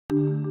Our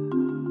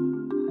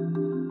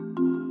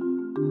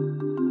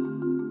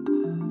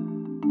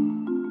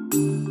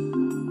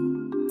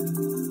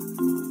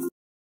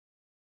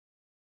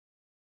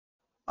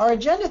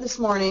agenda this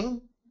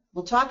morning,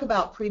 we'll talk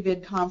about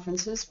pre-bid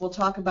conferences, we'll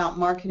talk about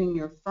marketing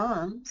your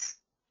firms,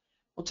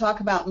 we'll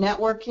talk about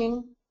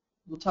networking,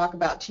 we'll talk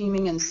about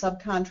teaming and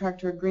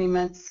subcontractor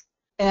agreements,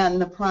 and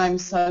the prime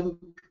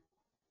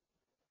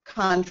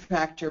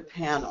subcontractor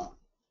panel.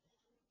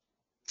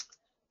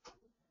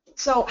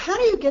 So how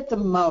do you get the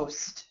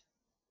most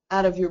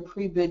out of your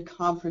pre-bid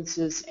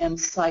conferences and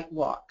site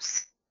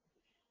walks?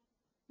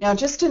 Now,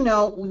 just to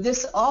note,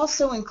 this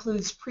also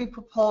includes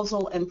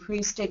pre-proposal and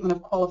pre-statement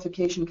of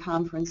qualification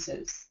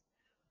conferences.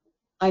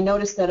 I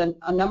noticed that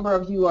a number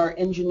of you are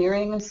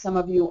engineering, some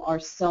of you are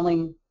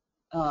selling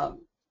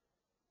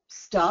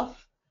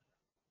stuff,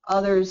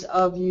 others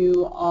of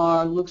you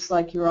are, looks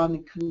like you're on the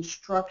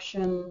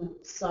construction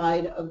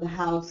side of the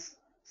house,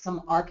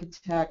 some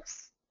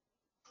architects.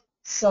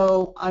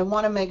 So I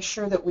want to make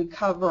sure that we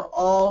cover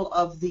all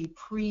of the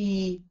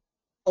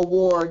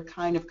pre-award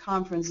kind of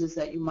conferences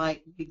that you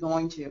might be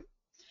going to.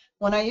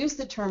 When I use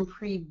the term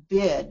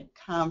pre-bid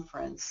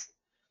conference,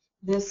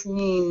 this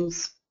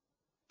means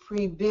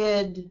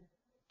pre-bid,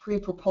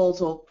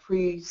 pre-proposal,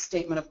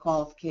 pre-statement of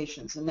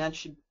qualifications, and that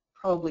should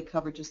probably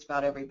cover just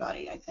about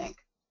everybody, I think.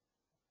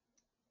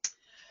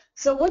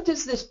 So what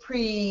does this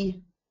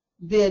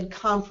pre-bid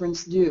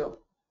conference do?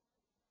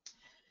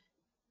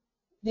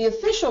 The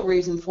official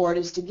reason for it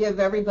is to give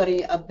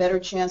everybody a better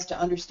chance to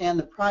understand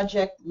the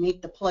project,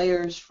 meet the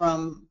players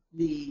from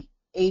the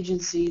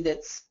agency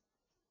that's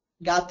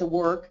got the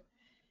work,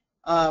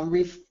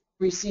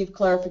 receive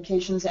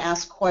clarifications,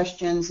 ask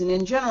questions, and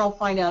in general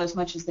find out as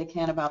much as they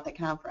can about the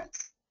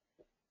conference.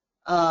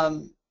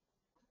 The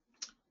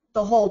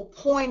whole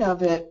point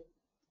of it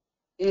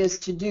is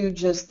to do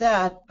just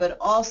that, but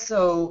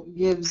also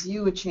gives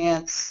you a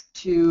chance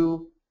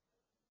to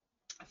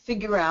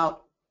figure out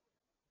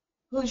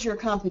who's your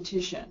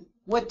competition,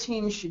 what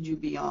team should you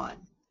be on,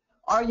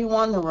 are you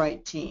on the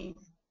right team,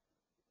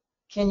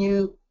 can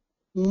you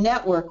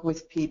network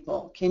with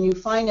people, can you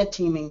find a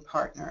teaming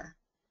partner.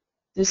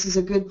 This is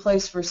a good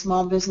place for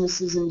small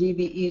businesses and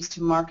DBEs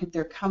to market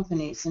their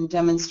companies and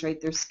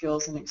demonstrate their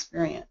skills and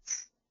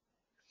experience.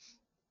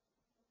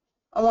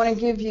 I want to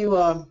give you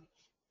a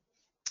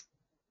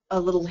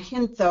little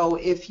hint, though.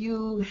 If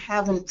you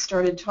haven't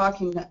started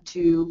talking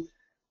to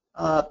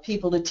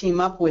people to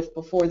team up with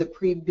before the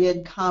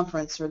pre-bid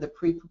conference or the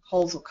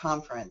pre-proposal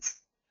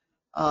conference,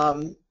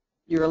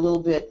 you're a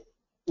little bit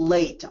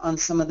late on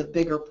some of the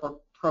bigger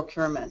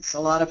procurements. A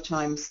lot of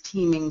times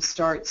teaming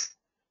starts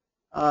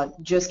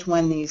just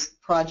when these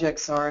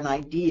projects are an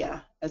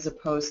idea as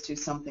opposed to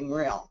something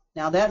real.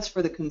 Now that's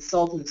for the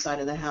consultant side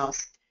of the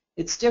house.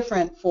 It's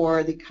different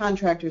for the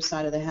contractor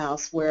side of the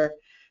house, where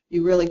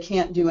you really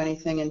can't do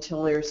anything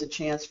until there's a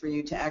chance for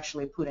you to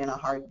actually put in a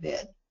hard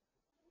bid.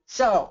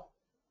 So,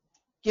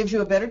 gives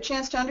you a better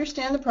chance to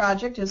understand the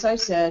project, as I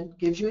said,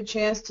 gives you a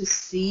chance to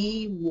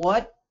see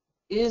what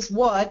is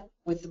what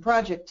with the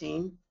project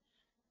team,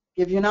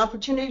 gives you an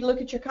opportunity to look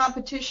at your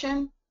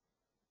competition,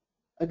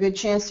 a good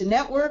chance to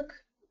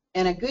network,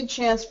 and a good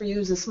chance for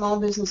you as a small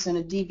business and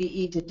a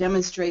DBE to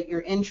demonstrate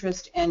your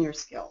interest and your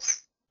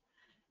skills.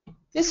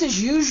 This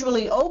is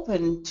usually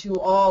open to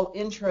all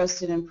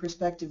interested and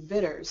prospective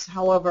bidders.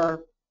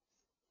 However,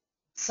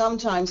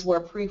 sometimes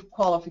where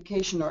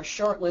pre-qualification or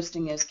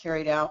shortlisting is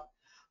carried out,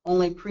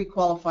 only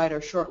pre-qualified or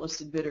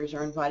shortlisted bidders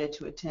are invited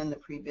to attend the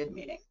pre-bid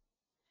meeting.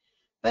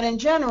 But in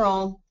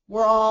general,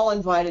 we're all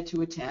invited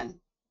to attend.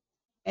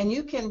 And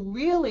you can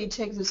really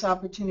take this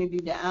opportunity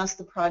to ask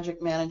the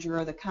project manager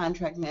or the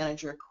contract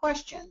manager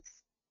questions.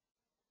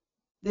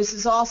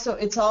 It's also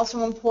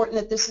important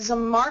that this is a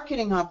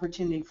marketing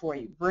opportunity for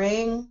you.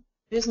 Bring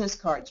business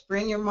cards,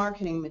 bring your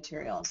marketing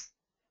materials,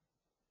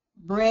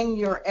 bring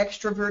your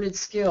extroverted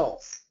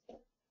skills.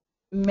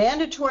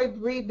 Mandatory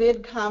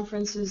pre-bid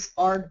conferences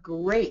are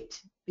great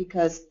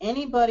because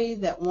anybody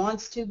that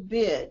wants to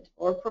bid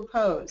or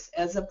propose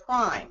as a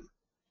prime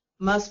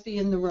must be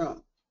in the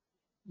room.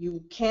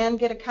 You can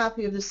get a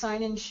copy of the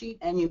sign-in sheet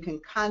and you can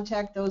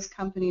contact those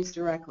companies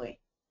directly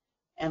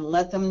and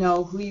let them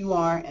know who you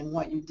are and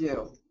what you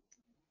do.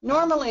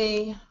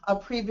 Normally, a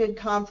pre-bid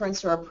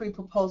conference or a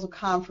pre-proposal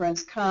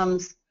conference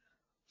comes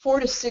 4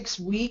 to 6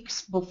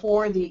 weeks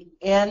before the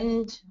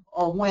end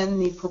or when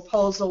the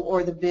proposal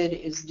or the bid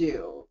is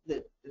due.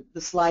 The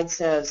slide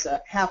says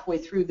halfway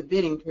through the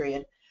bidding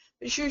period.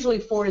 It's usually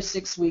 4 to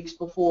 6 weeks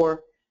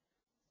before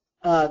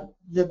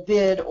the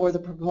bid or the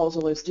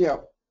proposal is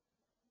due.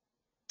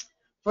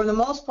 For the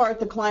most part,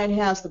 the client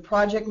has the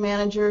project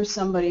manager,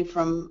 somebody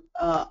from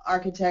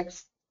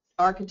architecture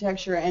or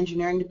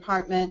engineering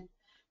department,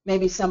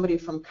 maybe somebody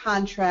from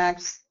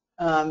contracts,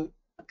 a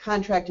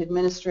contract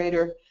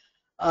administrator.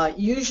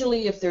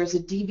 Usually if there's a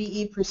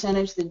DBE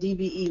percentage, the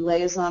DBE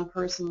liaison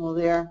person will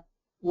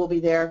be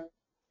there.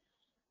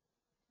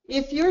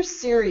 If you're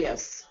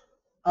serious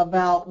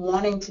about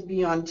wanting to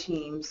be on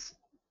teams,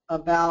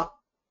 about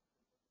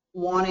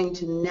wanting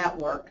to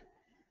network,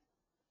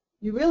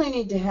 you really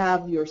need to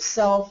have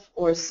yourself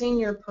or a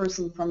senior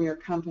person from your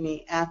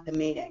company at the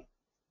meeting.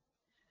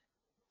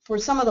 For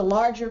some of the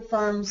larger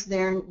firms,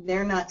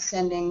 they're not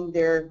sending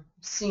their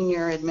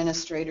senior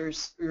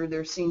administrators or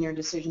their senior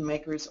decision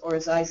makers, or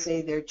as I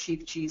say, their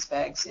chief cheese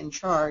bags in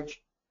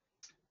charge.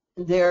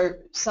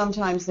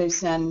 Sometimes they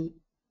send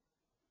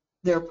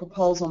their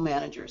proposal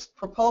managers.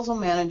 Proposal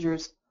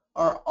managers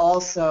are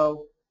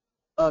also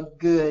a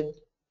good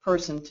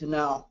person to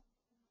know.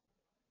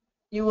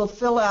 You will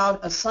fill out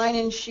a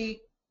sign-in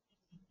sheet.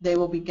 They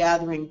will be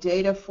gathering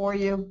data for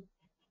you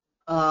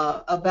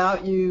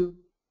about you.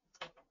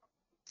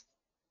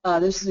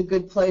 This is a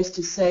good place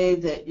to say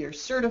that you're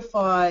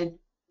certified,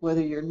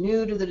 whether you're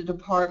new to the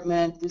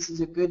department. This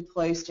is a good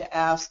place to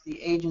ask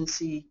the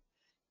agency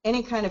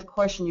any kind of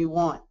question you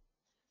want.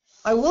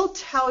 I will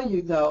tell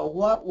you, though,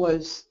 what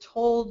was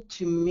told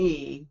to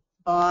me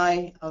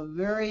by a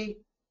very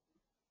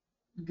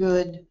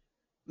good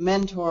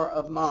mentor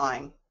of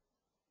mine,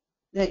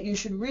 that you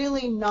should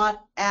really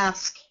not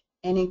ask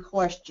any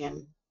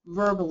question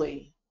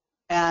verbally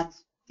at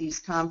these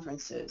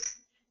conferences.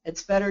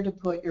 It's better to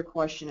put your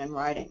question in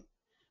writing.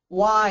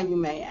 Why, you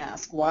may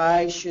ask,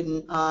 why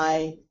shouldn't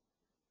I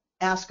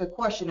ask a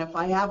question if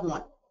I have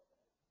one?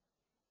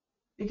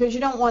 Because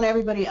you don't want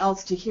everybody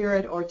else to hear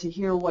it, or to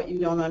hear what you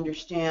don't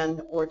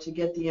understand, or to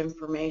get the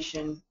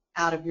information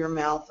out of your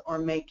mouth or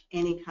make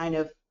any kind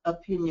of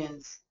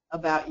opinions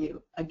about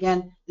you.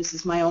 Again, this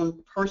is my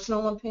own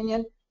personal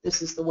opinion.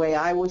 This is the way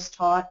I was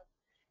taught,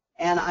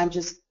 and I'm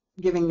just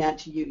giving that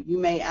to you. You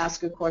may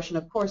ask a question,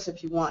 of course,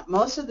 if you want.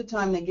 Most of the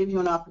time, they give you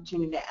an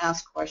opportunity to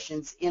ask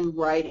questions in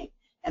writing,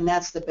 and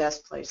that's the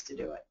best place to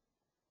do it.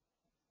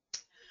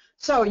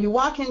 So you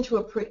walk into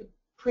a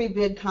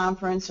pre-bid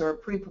conference or a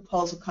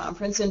pre-proposal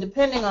conference, and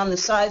depending on the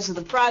size of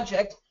the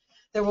project,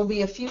 there will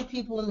be a few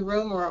people in the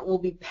room, or it will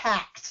be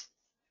packed.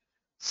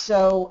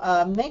 So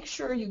make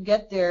sure you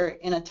get there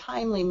in a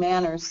timely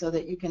manner so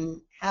that you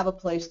can have a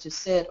place to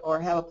sit or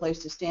have a place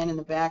to stand in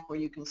the back where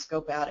you can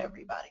scope out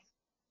everybody.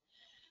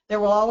 There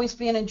will always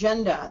be an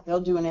agenda. They'll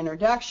do an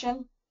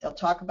introduction. They'll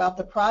talk about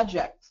the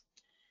project.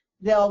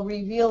 They'll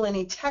reveal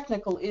any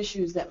technical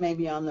issues that may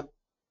be on the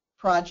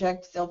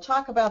project. They'll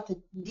talk about the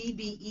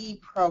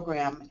DBE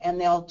program, and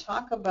they'll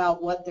talk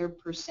about what their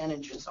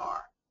percentages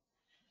are.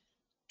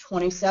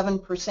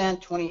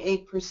 27%,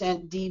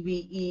 28%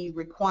 DBE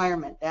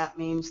requirement. That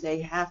means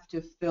they have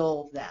to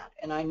fill that.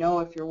 And I know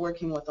if you're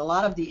working with a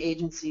lot of the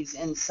agencies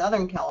in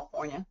Southern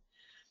California,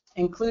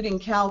 including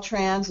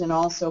Caltrans and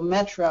also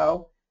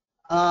Metro,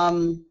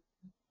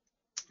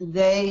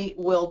 they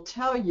will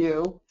tell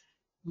you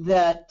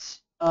that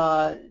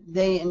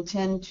they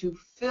intend to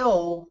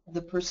fill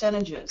the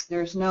percentages.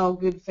 There's no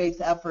good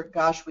faith effort,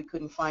 gosh, we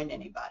couldn't find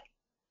anybody.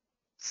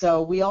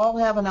 So we all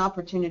have an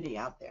opportunity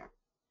out there.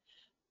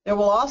 There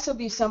will also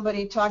be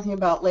somebody talking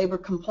about labor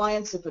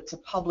compliance if it's a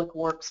public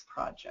works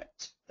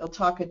project. They'll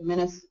talk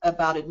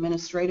about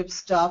administrative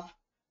stuff,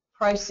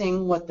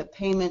 pricing, what the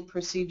payment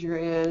procedure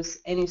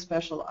is, any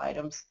special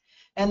items,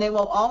 and they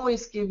will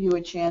always give you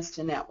a chance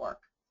to network.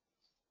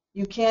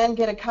 You can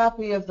get a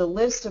copy of the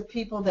list of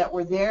people that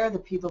were there, the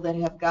people that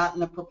have gotten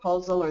the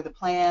proposal or the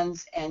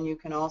plans, and you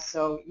can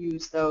also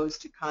use those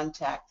to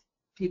contact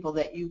people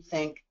that you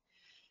think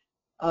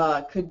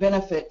could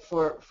benefit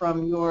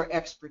from your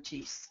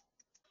expertise.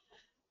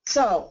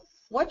 So,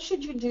 what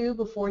should you do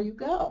before you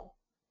go?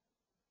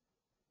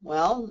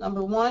 Well,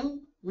 number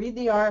one, read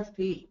the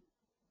RFP.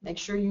 Make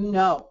sure you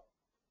know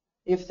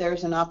if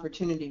there's an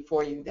opportunity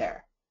for you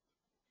there.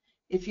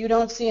 If you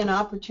don't see an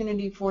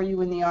opportunity for you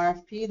in the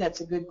RFP,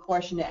 that's a good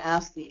question to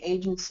ask the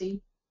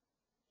agency.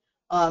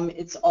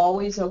 It's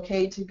always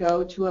okay to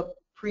go to a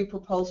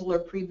pre-proposal or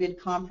pre-bid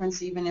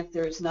conference even if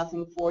there's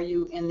nothing for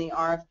you in the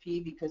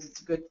RFP, because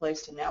it's a good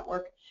place to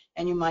network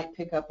and you might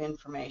pick up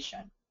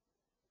information.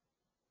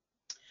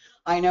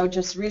 I know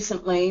just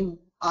recently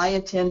I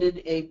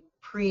attended a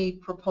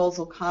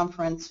pre-proposal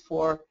conference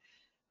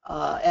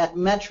at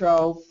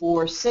Metro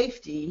for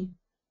safety,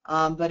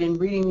 but in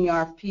reading the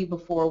RFP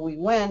before we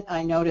went,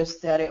 I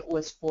noticed that it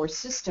was for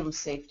system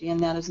safety, and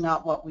that is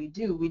not what we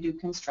do. We do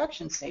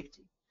construction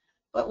safety.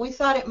 But we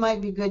thought it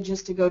might be good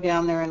just to go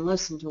down there and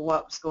listen to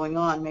what's going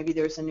on. Maybe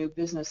there's a new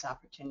business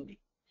opportunity.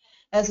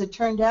 As it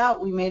turned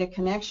out, we made a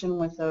connection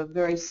with a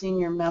very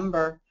senior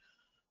member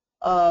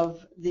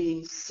of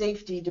the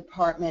safety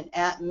department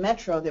at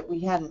Metro that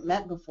we hadn't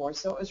met before.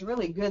 So it was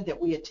really good that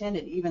we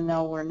attended, even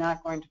though we're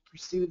not going to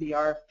pursue the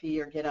RFP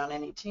or get on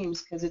any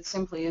teams, because it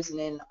simply isn't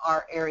in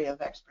our area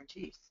of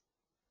expertise.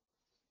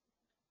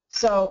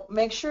 So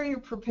make sure you're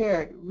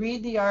prepared.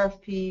 Read the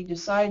RFP,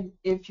 decide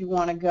if you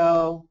want to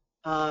go,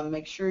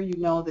 make sure you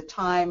know the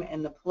time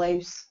and the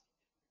place.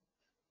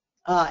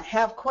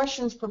 Have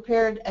questions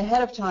prepared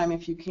ahead of time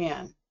if you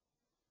can.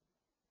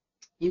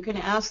 You can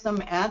ask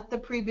them at the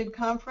pre-bid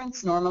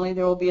conference. Normally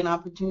there will be an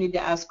opportunity to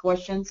ask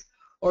questions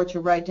or to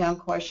write down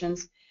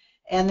questions,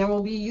 and there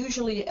will be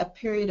usually a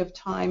period of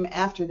time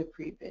after the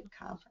pre-bid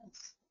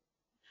conference.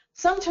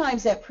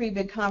 Sometimes at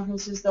pre-bid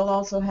conferences they'll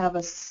also have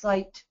a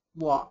site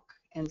walk,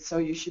 and so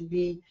you should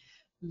be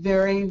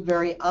very,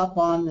 very up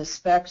on the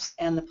specs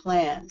and the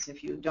plans.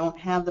 If you don't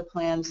have the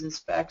plans and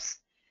specs,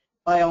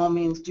 by all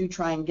means do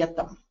try and get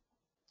them.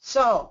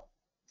 So,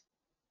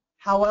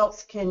 how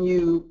else can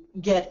you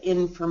get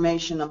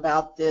information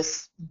about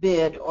this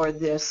bid or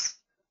this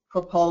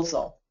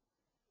proposal?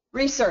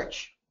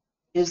 Research.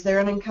 Is there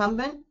an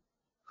incumbent?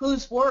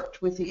 Who's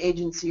worked with the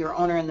agency or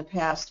owner in the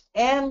past?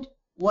 And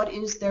what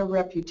is their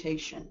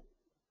reputation?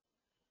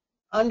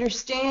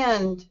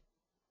 Understand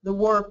the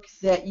work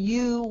that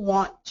you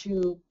want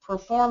to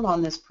perform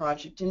on this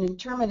project and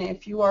determine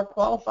if you are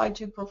qualified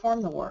to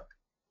perform the work.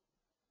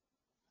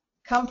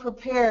 Come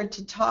prepared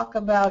to talk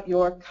about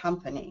your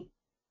company.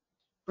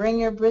 Bring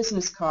your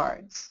business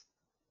cards.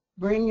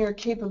 Bring your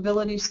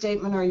capability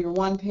statement or your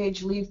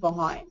one-page leave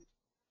behind.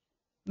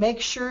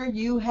 Make sure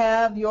you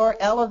have your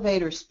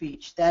elevator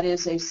speech. That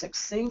is a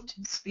succinct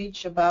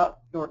speech about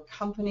your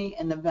company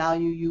and the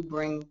value you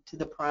bring to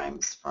the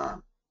Primes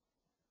firm,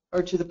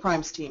 or to the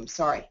Primes team,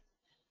 sorry.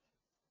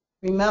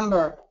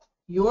 Remember,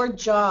 your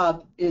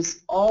job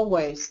is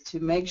always to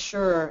make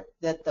sure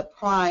that the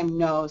Prime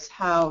knows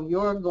how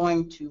you're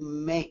going to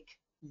make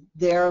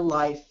their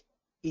life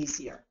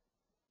easier.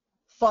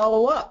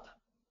 Follow up.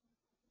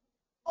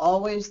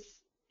 Always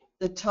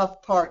the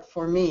tough part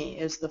for me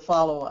is the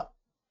follow-up.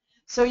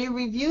 So you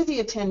review the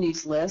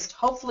attendees list.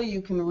 Hopefully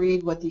you can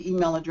read what the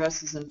email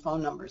addresses and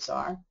phone numbers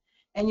are.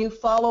 And you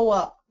follow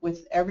up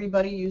with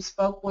everybody you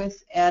spoke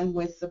with and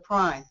with the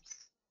Primes.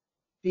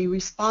 Be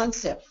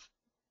responsive.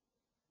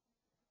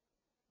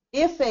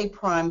 If a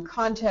Prime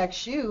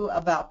contacts you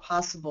about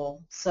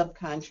possible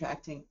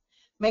subcontracting,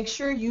 make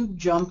sure you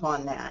jump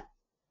on that.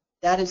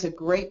 That is a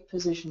great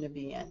position to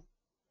be in.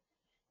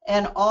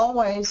 And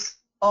always,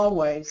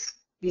 always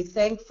be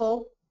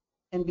thankful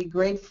and be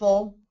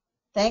grateful.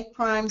 Thank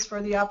Primes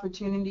for the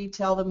opportunity.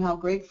 Tell them how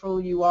grateful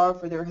you are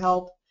for their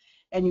help,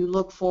 and you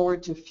look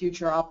forward to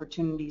future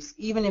opportunities,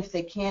 even if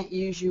they can't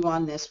use you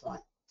on this one.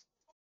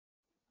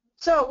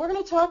 So we're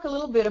going to talk a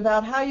little bit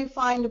about how you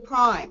find a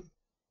Prime.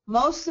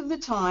 Most of the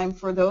time,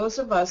 for those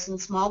of us in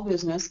small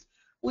business,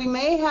 we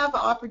may have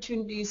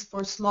opportunities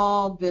for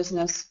small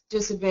business,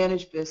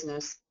 disadvantaged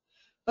business,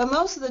 but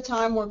most of the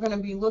time we're going to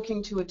be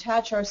looking to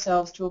attach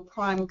ourselves to a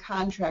Prime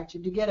contractor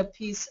to get a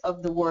piece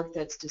of the work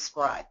that's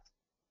described.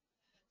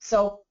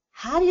 So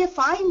how do you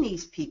find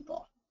these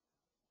people?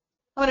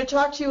 I'm going to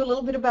talk to you a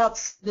little bit about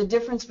the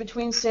difference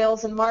between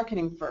sales and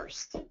marketing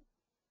first.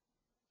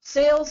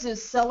 Sales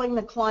is selling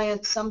the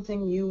client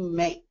something you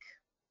make.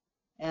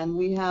 And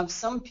we have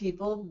some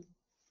people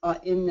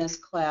in this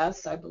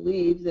class, I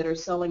believe, that are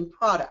selling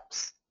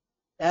products.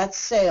 That's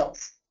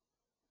sales.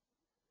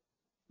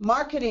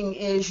 Marketing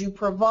is you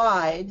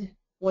provide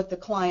what the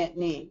client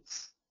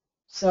needs.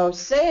 So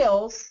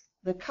sales,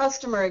 the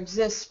customer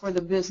exists for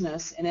the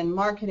business, and in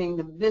marketing,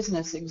 the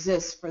business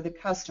exists for the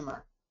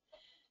customer.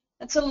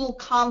 That's a little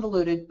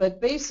convoluted,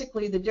 but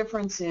basically the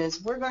difference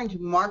is we're going to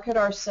market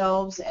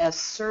ourselves as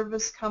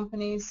service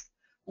companies.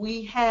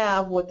 We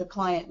have what the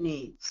client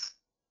needs.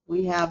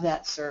 We have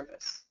that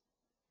service.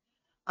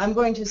 I'm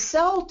going to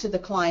sell to the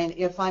client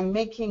if I'm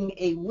making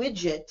a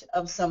widget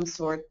of some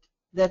sort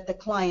that the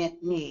client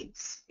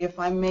needs. If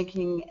I'm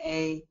making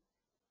a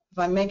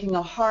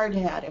hard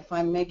hat, if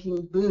I'm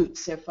making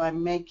boots, if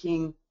I'm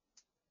making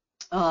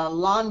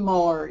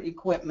lawnmower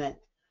equipment,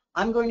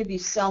 I'm going to be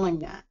selling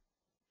that.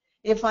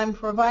 If I'm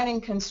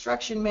providing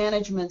construction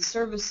management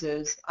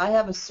services, I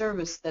have a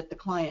service that the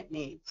client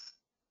needs.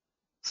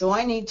 So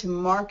I need to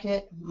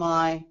market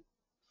my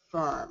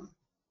firm.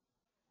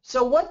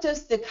 So what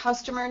does the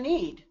customer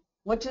need?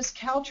 What does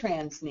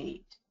Caltrans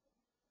need?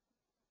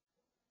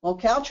 Well,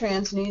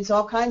 Caltrans needs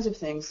all kinds of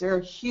things. They're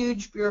a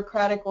huge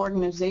bureaucratic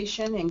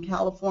organization in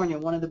California,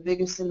 one of the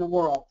biggest in the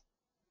world.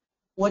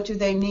 What do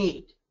they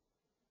need?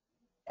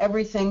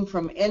 Everything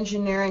from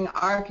engineering,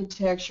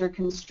 architecture,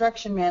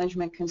 construction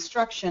management,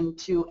 construction,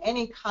 to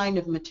any kind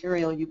of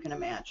material you can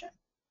imagine.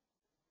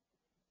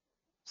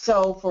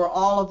 So for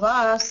all of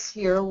us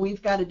here,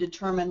 we've got to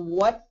determine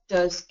what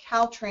does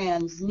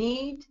Caltrans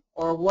need,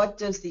 or what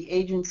does the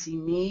agency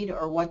need,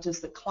 or what does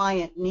the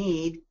client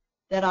need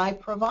that I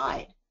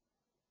provide?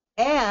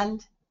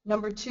 And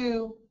number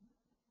two,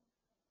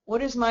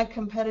 what is my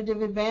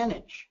competitive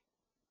advantage?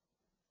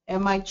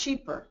 Am I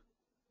cheaper?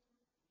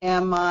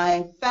 Am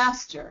I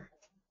faster?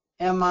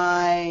 Am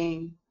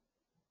I,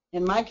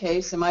 in my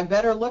case, am I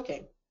better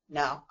looking?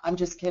 No, I'm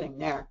just kidding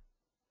there.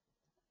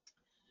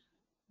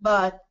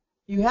 But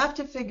you have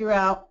to figure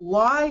out,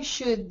 why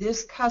should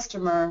this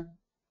customer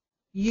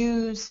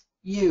use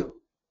you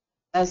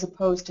as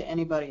opposed to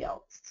anybody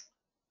else?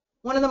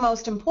 One of the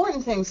most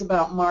important things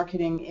about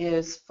marketing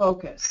is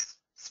focus,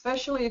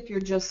 especially if you're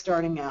just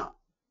starting out.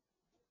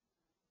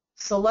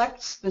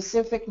 Select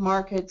specific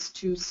markets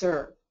to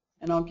serve.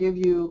 And I'll give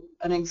you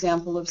an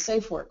example of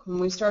SafeWork. When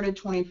we started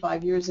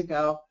 25 years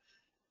ago,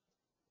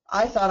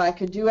 I thought I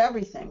could do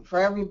everything for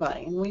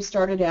everybody. And we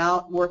started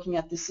out working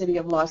at the City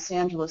of Los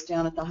Angeles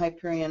down at the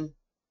Hyperion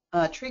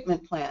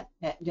treatment plant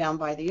down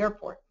by the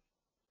airport.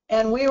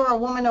 And we were a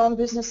woman-owned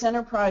business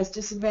enterprise,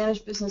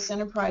 disadvantaged business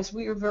enterprise.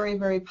 We were very,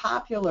 very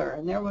popular,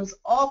 and there was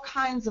all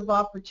kinds of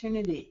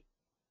opportunity.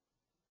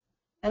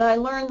 And I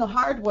learned the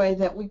hard way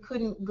that we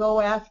couldn't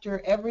go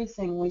after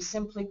everything. We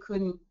simply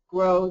couldn't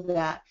grow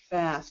that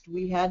fast.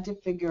 We had to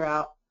figure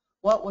out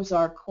what was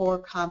our core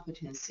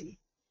competency.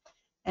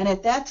 And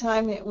at that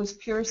time, it was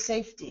pure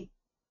safety.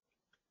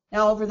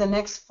 Now, over the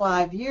next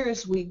 5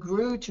 years, we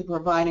grew to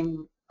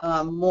providing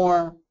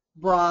more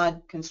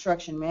broad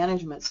construction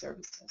management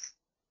services.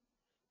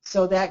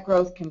 So that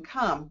growth can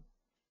come.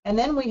 And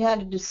then we had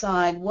to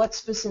decide what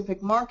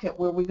specific market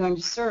were we going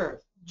to serve.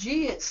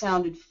 Gee, it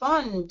sounded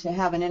fun to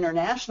have an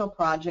international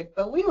project,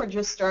 but we were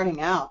just starting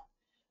out.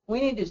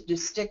 We needed to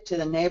stick to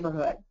the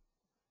neighborhood,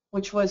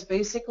 which was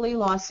basically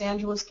Los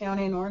Angeles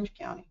County and Orange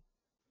County.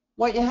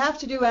 What you have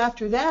to do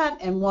after that,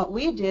 and what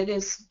we did,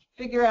 is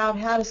figure out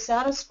how to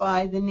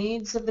satisfy the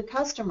needs of the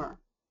customer.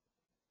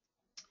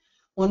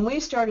 When we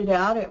started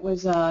out, it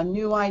was a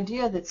new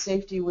idea that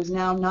safety was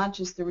now not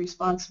just the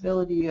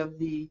responsibility of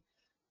the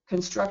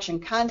construction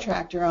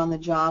contractor on the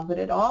job, but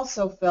it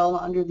also fell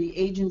under the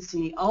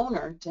agency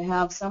owner to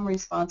have some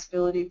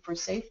responsibility for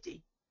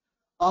safety.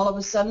 All of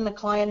a sudden, the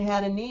client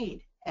had a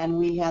need, and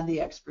we had the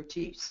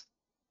expertise.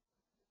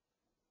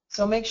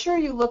 So make sure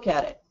you look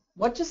at it.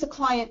 What does the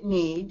client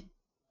need?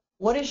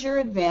 What is your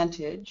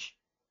advantage?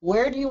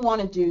 Where do you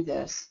want to do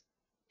this?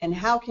 And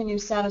how can you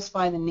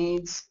satisfy the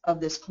needs of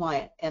this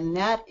client? And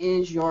that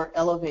is your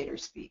elevator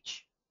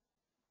speech.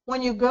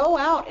 When you go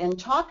out and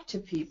talk to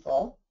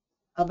people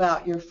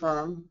about your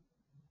firm,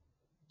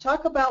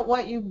 talk about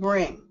what you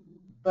bring,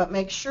 but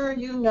make sure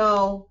you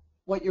know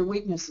what your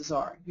weaknesses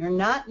are. You're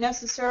not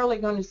necessarily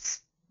going to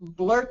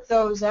blurt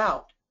those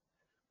out,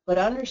 but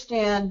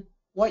understand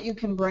what you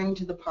can bring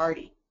to the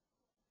party.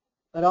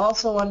 But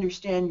also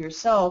understand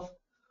yourself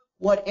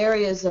what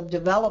areas of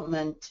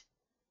development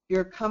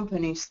your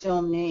company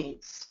still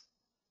needs.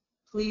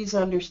 Please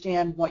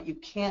understand what you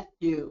can't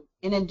do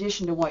in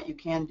addition to what you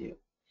can do,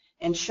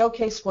 and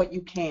showcase what you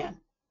can.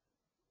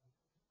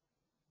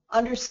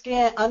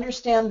 Understand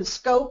the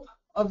scope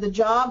of the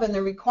job and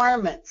the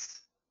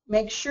requirements.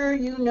 Make sure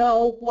you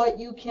know what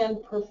you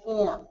can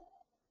perform.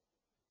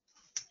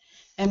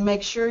 And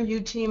make sure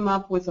you team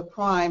up with a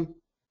prime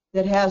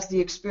that has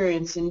the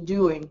experience in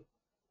doing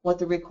what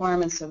the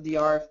requirements of the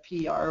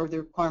RFP are, or the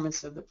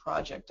requirements of the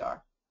project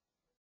are.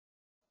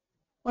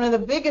 One of the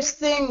biggest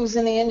things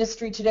in the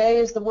industry today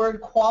is the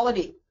word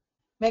quality.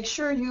 Make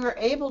sure you are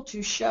able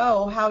to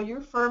show how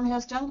your firm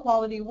has done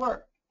quality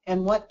work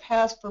and what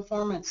past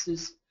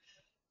performances,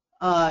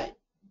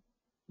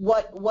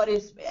 what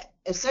is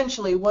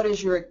essentially, what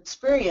is your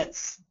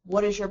experience,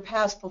 what does your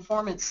past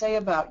performance say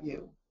about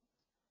you.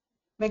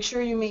 Make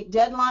sure you meet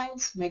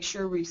deadlines, make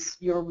sure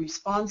you're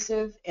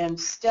responsive, and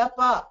step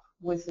up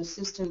with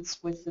assistance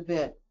with the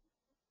bid.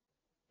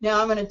 Now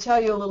I'm going to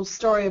tell you a little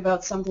story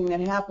about something that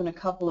happened a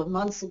couple of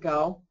months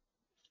ago.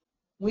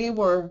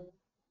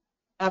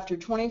 After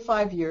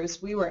 25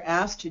 years, we were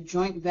asked to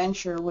joint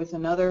venture with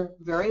another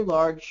very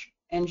large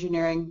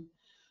engineering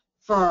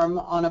firm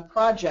on a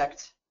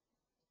project.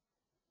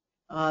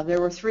 There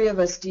were 3 of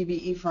us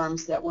DBE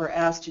firms that were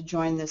asked to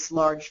join this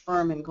large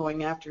firm in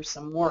going after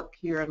some work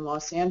here in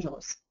Los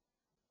Angeles.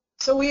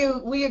 So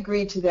we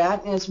agreed to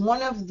that, and as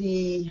one of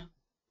the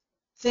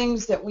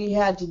things that we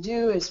had to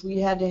do is we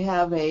had to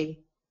have a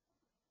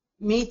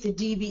meet the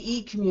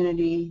DBE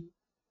community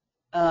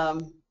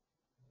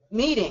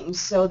meetings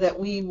so that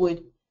we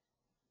would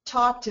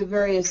talk to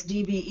various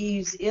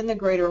DBEs in the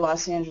greater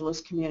Los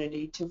Angeles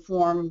community to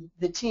form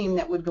the team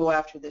that would go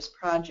after this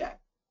project.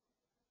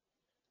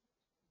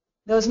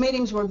 Those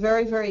meetings were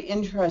very, very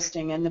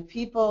interesting, and the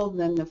people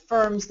and the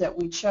firms that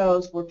we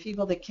chose were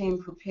people that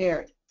came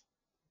prepared.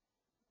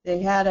 They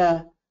had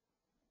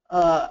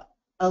a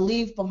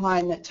leave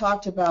behind that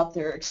talked about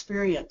their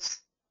experience.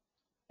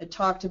 It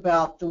talked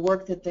about the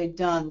work that they'd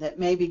done that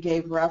maybe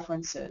gave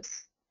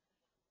references.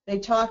 They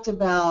talked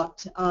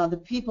about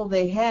the people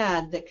they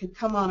had that could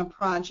come on a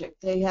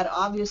project. They had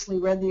obviously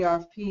read the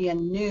RFP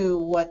and knew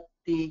what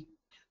the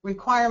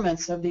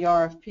requirements of the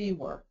RFP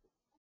were.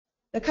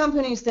 The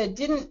companies that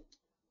didn't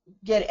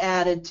get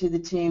added to the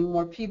team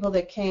were people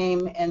that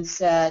came and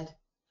said,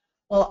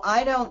 well,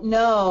 I don't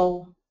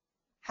know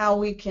how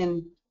we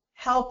can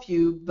help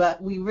you, but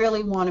we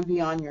really want to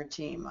be on your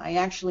team. I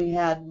actually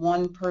had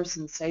one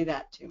person say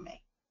that to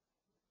me.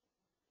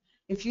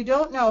 If you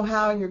don't know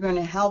how you're going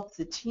to help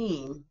the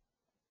team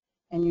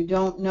and you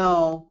don't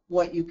know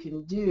what you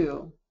can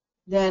do,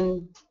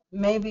 then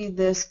maybe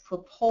this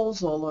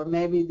proposal or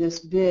maybe this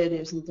bid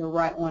isn't the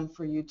right one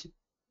for you to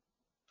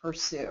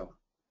pursue.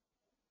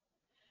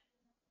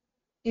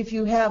 If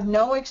you have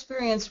no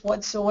experience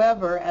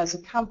whatsoever as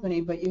a company,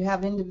 but you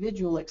have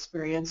individual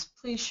experience,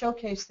 please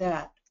showcase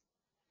that.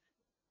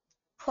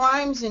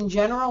 Primes in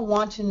general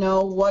want to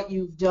know what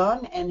you've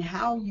done and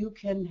how you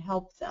can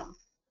help them.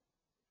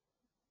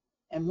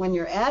 And when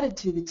you're added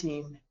to the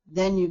team,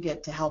 then you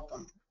get to help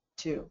them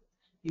too.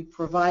 You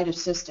provide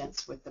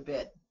assistance with the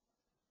bid.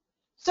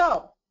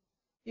 So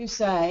you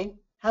say,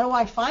 how do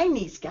I find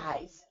these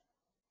guys?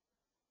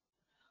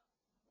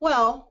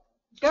 Well,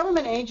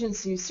 government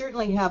agencies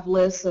certainly have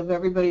lists of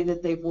everybody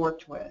that they've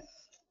worked with.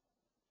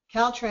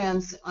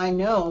 Caltrans, I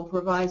know,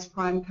 provides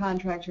prime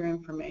contractor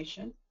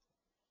information.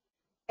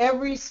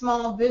 Every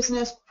small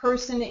business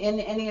person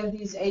in any of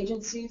these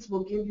agencies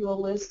will give you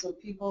a list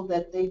of people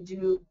that they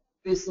do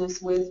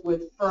business with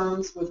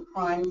firms, with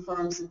prime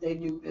firms that they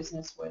do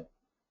business with.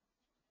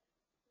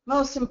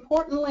 Most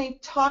importantly,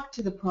 talk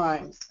to the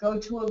primes. Go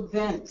to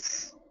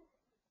events.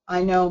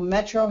 I know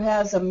Metro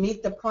has a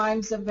Meet the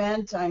Primes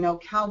event. I know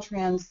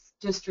Caltrans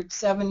District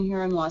 7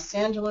 here in Los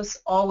Angeles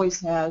always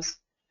has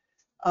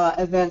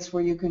events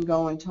where you can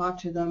go and talk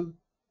to them.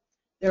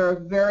 There are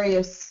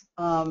various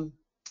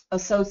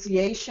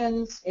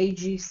associations,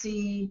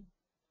 AGC,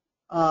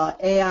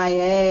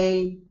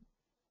 AIA,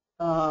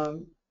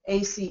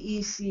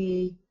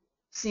 ACEC,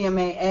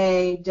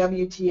 CMAA,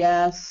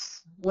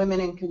 WTS, Women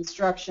in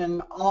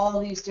Construction. All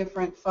these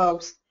different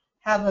folks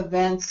have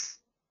events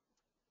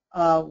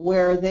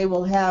where they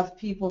will have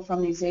people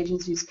from these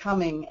agencies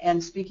coming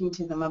and speaking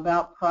to them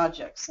about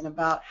projects and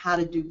about how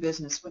to do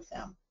business with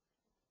them.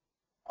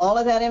 All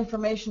of that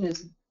information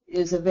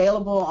is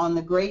available on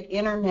the great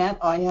internet.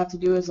 All you have to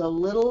do is a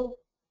little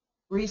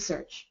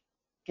research.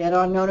 Get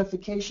on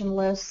notification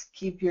lists,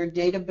 keep your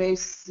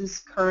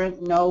databases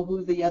current, know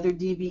who the other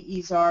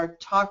DBEs are,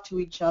 talk to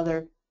each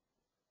other,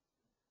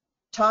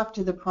 talk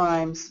to the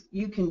primes.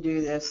 You can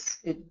do this.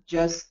 It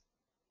just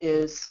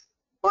is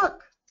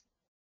work.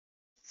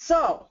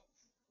 So,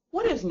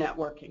 what is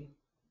networking?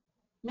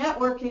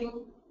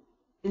 Networking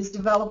is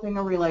developing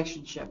a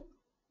relationship.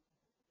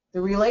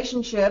 The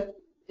relationship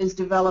is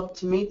developed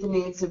to meet the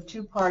needs of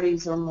two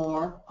parties or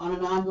more on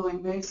an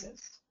ongoing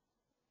basis.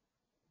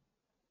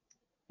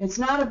 It's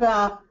not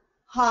about,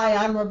 hi,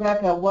 I'm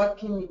Rebecca, what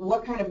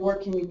kind of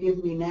work can you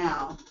give me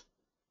now?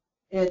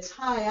 It's,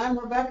 hi, I'm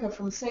Rebecca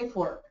from Safe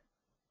Work.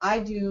 I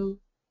do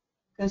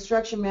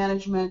construction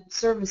management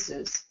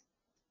services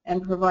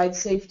and provide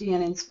safety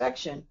and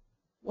inspection.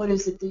 What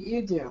is it that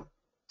you do?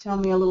 Tell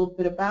me a little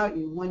bit about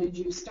you. When did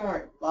you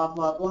start? Blah,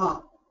 blah,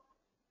 blah.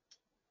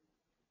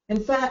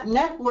 In fact,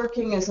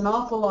 networking is an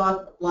awful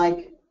lot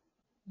like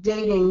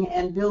dating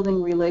and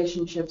building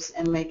relationships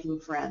and making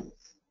friends.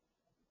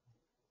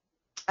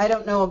 I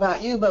don't know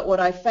about you, but what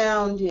I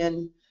found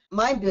in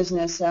my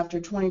business after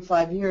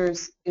 25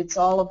 years, it's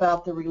all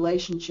about the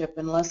relationship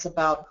and less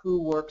about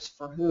who works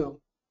for who.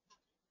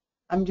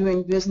 I'm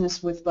doing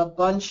business with a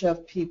bunch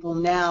of people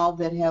now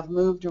that have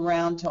moved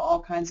around to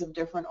all kinds of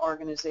different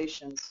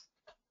organizations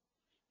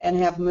and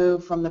have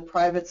moved from the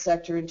private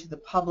sector into the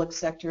public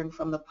sector and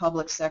from the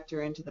public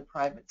sector into the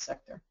private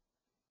sector.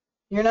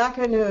 You're not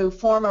going to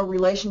form a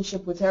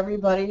relationship with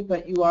everybody,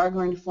 but you are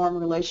going to form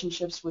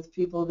relationships with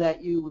people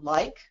that you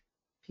like,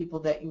 people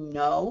that you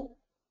know.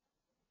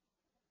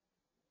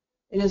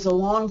 It is a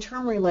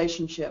long-term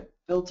relationship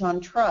built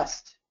on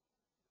trust,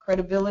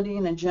 credibility,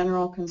 and a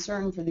general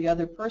concern for the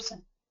other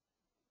person.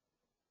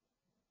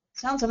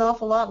 Sounds an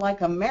awful lot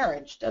like a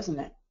marriage, doesn't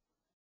it?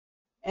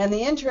 And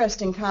the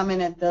interesting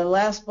comment at the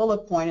last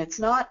bullet point, it's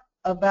not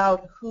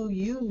about who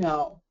you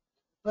know,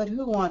 but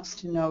who wants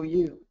to know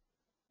you.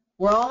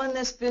 We're all in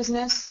this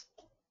business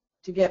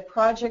to get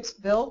projects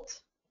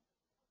built,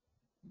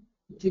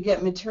 to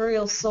get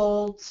materials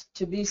sold,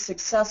 to be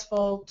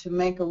successful, to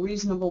make a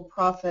reasonable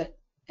profit,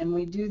 and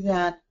we do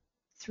that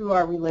through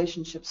our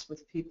relationships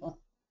with people.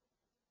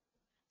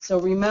 So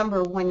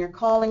remember, when you're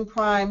calling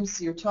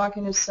primes, you're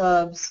talking to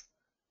subs,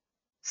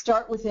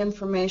 start with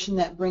information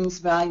that brings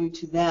value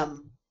to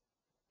them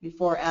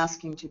before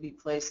asking to be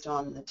placed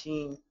on the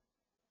team.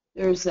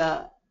 There's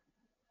an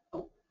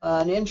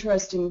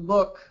interesting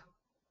book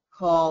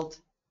called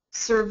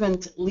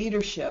Servant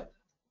Leadership,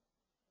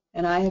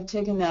 and I have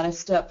taken that a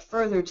step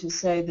further to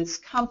say this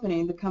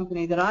company, the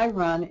company that I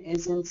run,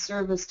 is in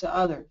service to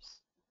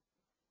others.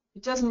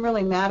 It doesn't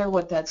really matter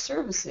what that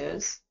service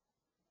is.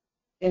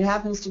 It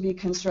happens to be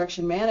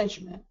construction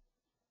management.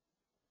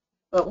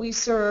 But we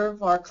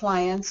serve our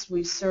clients,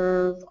 we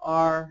serve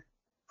our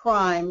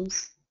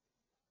primes,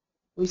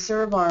 we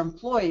serve our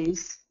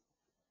employees,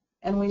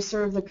 and we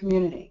serve the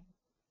community.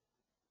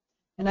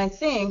 And I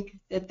think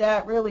that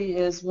that really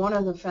is one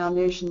of the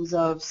foundations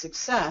of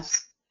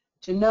success,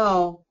 to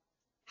know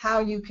how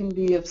you can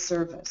be of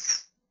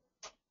service.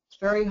 It's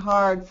very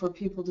hard for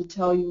people to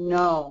tell you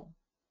no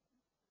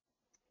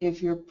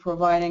if you're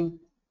providing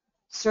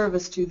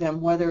service to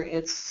them, whether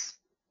it's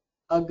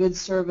a good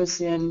service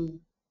in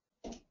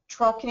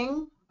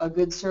trucking, a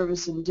good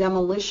service in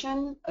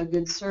demolition, a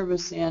good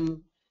service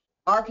in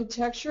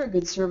architecture, a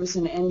good service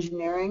in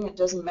engineering. It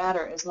doesn't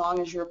matter as long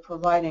as you're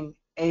providing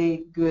a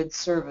good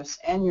service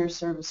and you're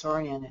service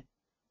oriented.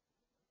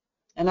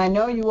 And I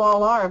know you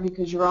all are,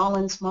 because you're all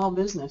in small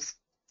business.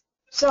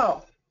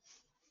 So,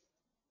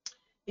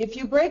 if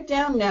you break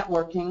down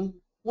networking,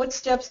 what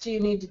steps do you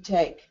need to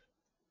take?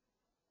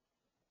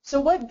 So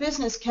what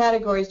business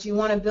categories do you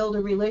want to build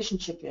a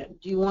relationship in?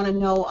 Do you want to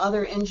know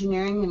other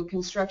engineering and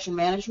construction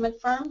management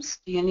firms?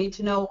 Do you need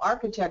to know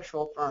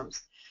architectural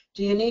firms?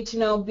 Do you need to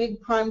know big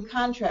prime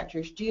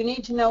contractors? Do you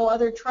need to know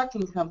other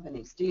trucking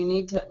companies? Do you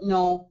need to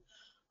know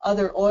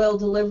other oil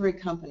delivery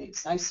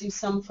companies. I see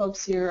some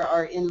folks here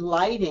are in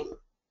lighting.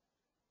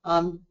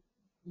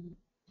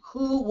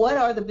 What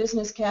are the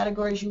business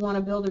categories you want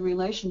to build a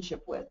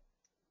relationship with?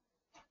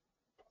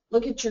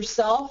 Look at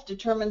yourself,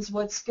 determines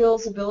what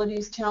skills,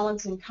 abilities,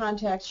 talents, and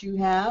contacts you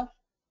have.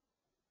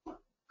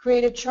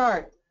 Create a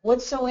chart.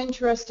 What's so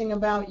interesting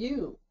about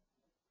you?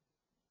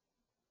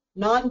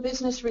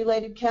 Non-business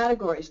related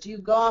categories. Do you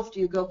golf? Do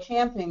you go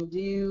camping? Do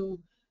you,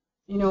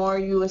 are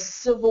you a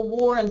Civil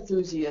War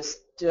enthusiast?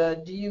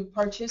 Do you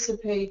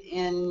participate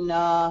in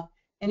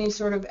any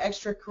sort of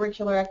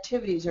extracurricular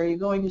activities? Are you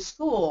going to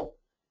school?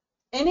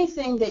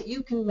 Anything that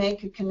you can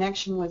make a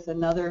connection with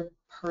another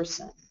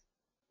person.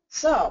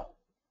 So,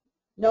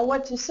 know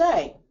what to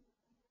say.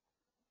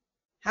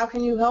 How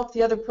can you help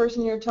the other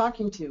person you're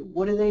talking to?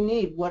 What do they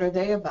need? What are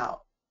they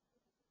about?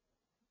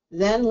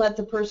 Then let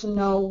the person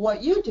know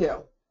what you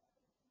do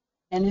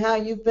and how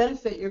you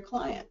benefit your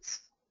clients.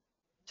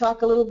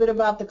 Talk a little bit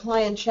about the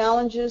client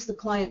challenges, the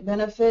client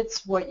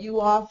benefits, what you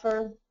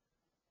offer,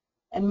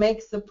 and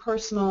make the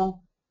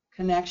personal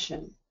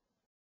connection.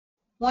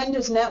 When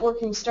does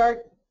networking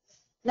start?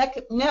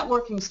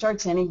 Networking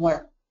starts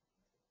anywhere.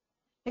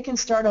 It can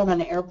start on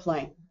an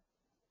airplane.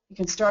 You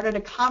can start at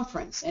a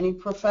conference, any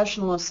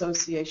professional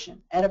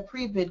association, at a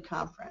pre-bid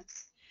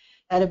conference,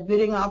 at a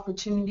bidding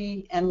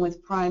opportunity, and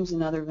with primes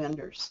and other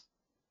vendors.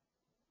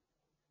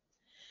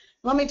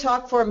 Let me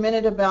talk for a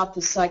minute about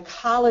the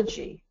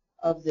psychology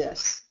of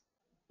this.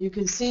 You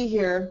can see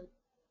here,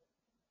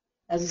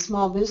 as a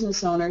small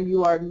business owner,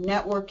 you are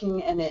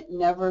networking and it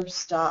never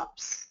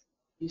stops.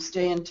 You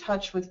stay in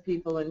touch with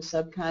people and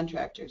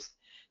subcontractors.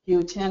 You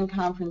attend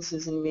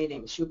conferences and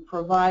meetings. You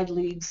provide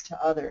leads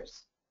to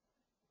others.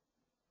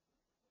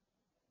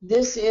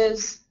 This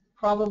is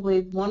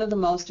probably one of the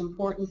most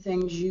important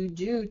things you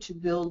do to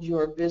build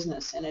your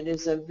business, and it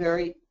is a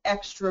very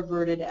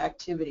extroverted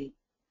activity.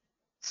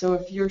 So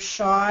if you're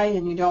shy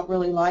and you don't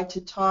really like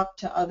to talk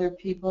to other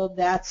people,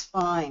 that's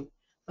fine.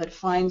 But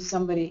find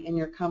somebody in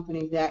your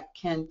company that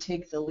can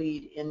take the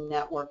lead in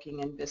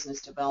networking and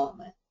business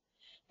development.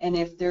 And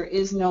if there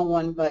is no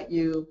one but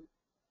you,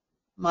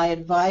 my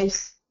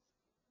advice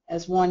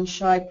as one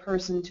shy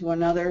person to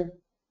another,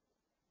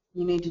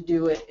 you need to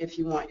do it if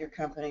you want your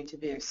company to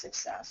be a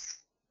success.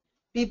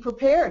 Be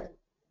prepared.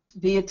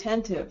 Be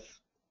attentive.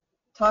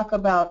 Talk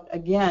about,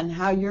 again,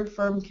 how your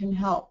firm can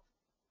help.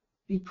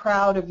 Be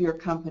proud of your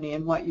company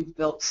and what you've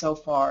built so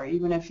far.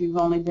 Even if you've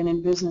only been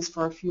in business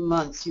for a few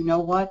months, you know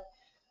what?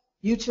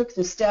 You took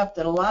the step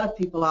that a lot of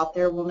people out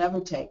there will never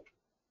take.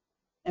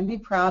 And be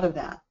proud of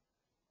that.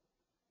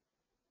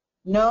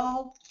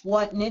 Know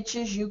what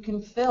niches you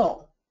can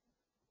fill.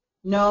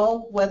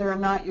 Know whether or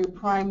not your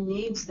prime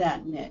needs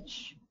that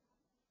niche.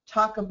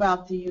 Talk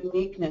about the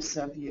uniqueness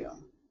of you.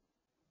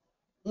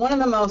 One of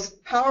the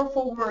most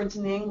powerful words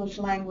in the English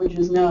language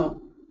is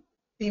no.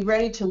 Be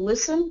ready to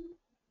listen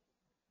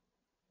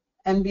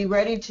and be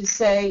ready to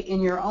say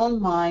in your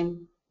own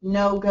mind,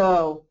 no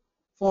go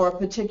for a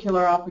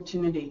particular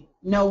opportunity.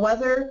 Know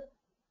whether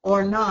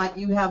or not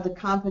you have the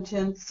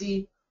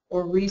competency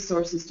or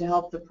resources to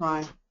help the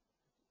prime.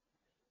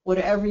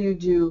 Whatever you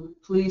do,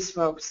 please,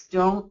 folks,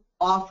 don't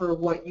offer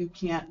what you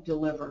can't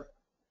deliver.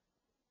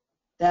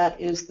 That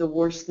is the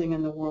worst thing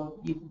in the world.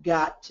 You've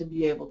got to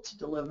be able to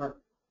deliver,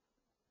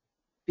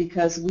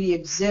 because we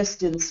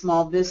exist in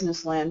small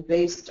business land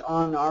based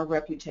on our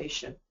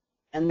reputation,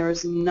 and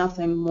there's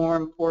nothing more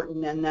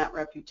important than that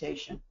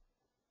reputation.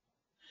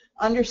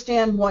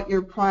 Understand what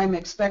your prime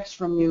expects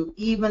from you,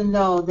 even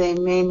though they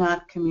may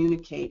not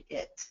communicate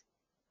it.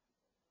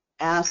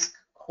 Ask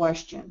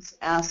questions.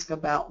 Ask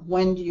about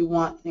when do you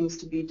want things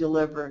to be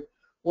delivered,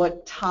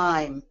 what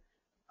time,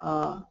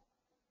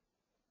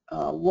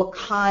 what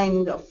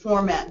kind of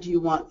format do you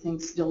want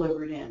things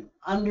delivered in.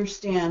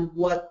 Understand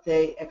what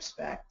they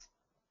expect.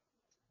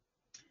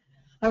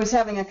 I was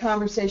having a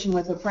conversation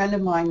with a friend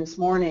of mine this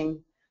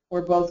morning.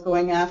 We're both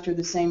going after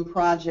the same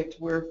project.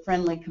 We're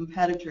friendly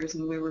competitors,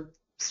 and we were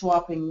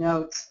swapping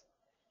notes.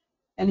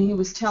 And he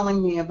was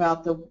telling me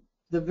about the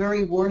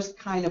very worst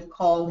kind of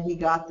call he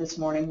got this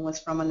morning was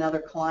from another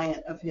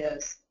client of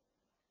his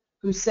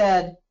who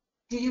said,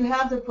 "Do you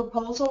have the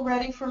proposal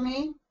ready for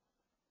me?"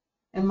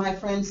 And my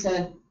friend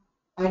said,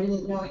 "I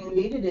didn't know you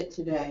needed it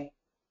today."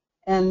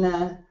 And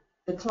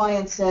the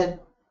client said,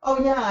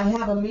 "Oh yeah, I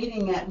have a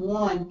meeting at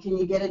 1. Can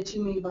you get it to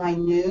me by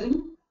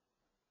noon?"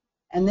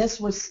 And this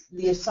was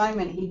the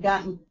assignment he'd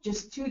gotten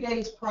just 2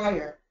 days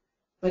prior,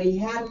 but he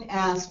hadn't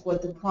asked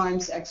what the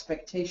prime's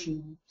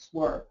expectations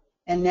were,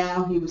 and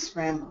now he was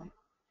scrambling.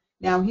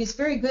 Now, he's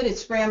very good at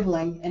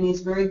scrambling, and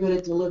he's very good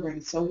at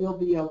delivering, so he'll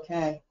be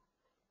okay.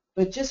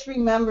 But just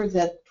remember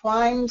that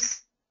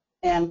primes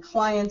and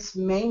clients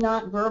may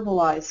not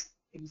verbalize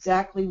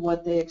exactly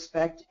what they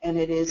expect, and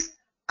it is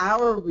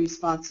our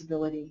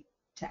responsibility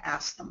to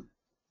ask them.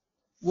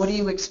 What do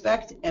you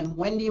expect, and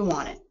when do you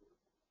want it?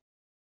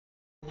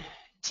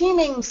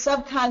 Teaming,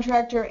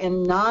 subcontractor,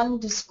 and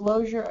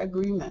non-disclosure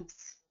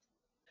agreements.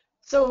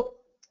 So,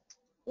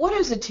 what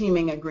is a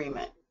teaming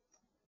agreement?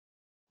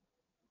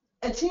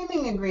 A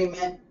teaming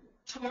agreement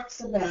talks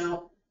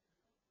about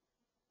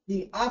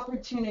the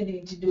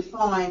opportunity to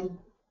define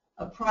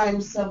a prime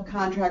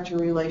subcontractor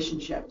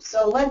relationship.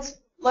 So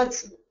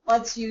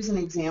let's use an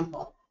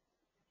example.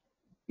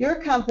 Your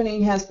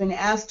company has been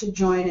asked to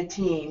join a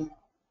team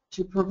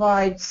to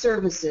provide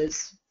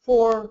services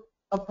for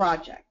a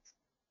project,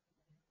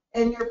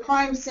 and your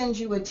prime sends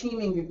you a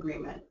teaming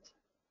agreement.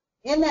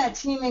 In that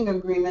teaming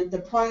agreement, the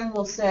prime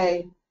will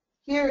say,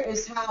 here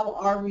is how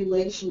our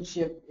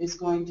relationship is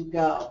going to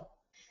go,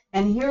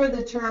 and here are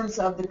the terms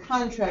of the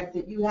contract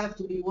that you have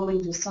to be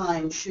willing to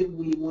sign should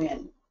we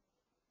win.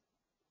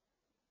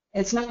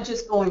 It's not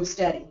just going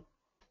steady.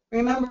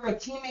 Remember, a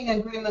teaming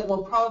agreement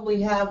will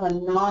probably have a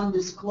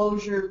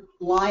non-disclosure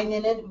line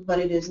in it, but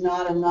it is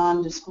not a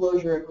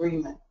non-disclosure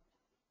agreement.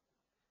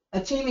 A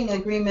teaming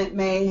agreement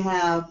may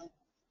have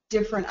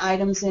different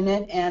items in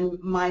it, and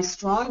my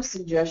strong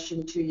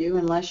suggestion to you,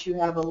 unless you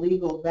have a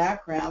legal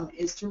background,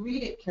 is to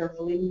read it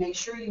carefully and make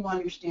sure you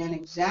understand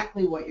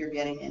exactly what you're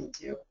getting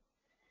into.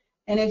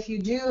 And if you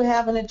do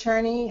have an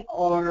attorney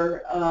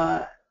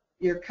or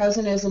your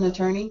cousin is an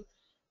attorney,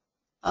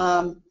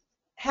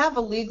 have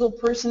a legal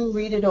person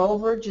read it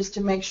over just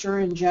to make sure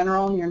in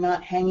general you're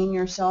not hanging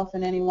yourself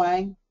in any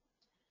way.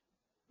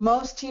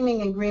 Most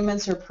teaming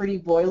agreements are pretty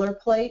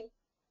boilerplate,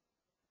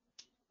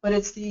 but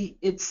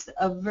it's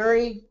a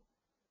very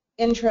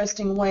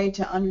interesting way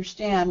to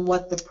understand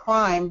what the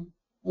prime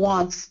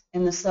wants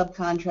in the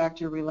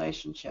subcontractor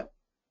relationship.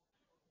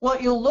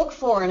 What you'll look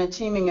for in a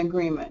teaming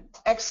agreement: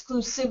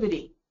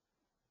 exclusivity.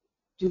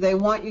 Do they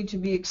want you to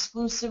be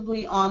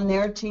exclusively on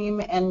their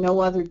team and no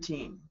other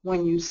team?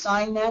 When you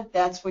sign that,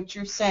 that's what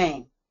you're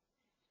saying.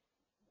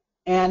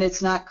 And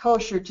it's not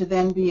kosher to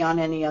then be on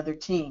any other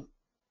team.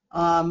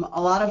 A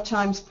lot of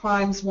times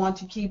primes want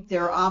to keep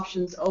their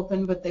options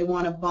open, but they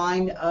want to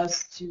bind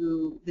us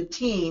to the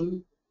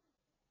team.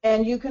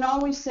 And you can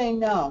always say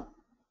no.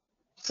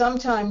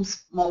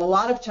 Sometimes, well, a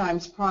lot of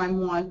times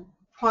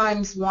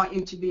primes want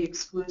you to be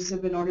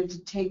exclusive in order to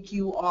take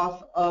you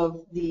off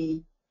of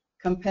the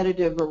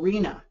competitive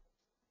arena.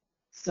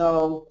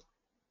 So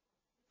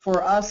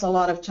for us, a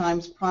lot of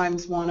times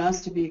primes want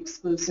us to be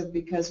exclusive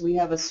because we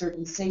have a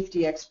certain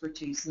safety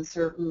expertise and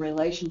certain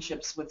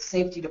relationships with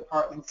safety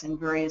departments in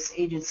various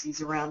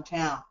agencies around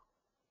town.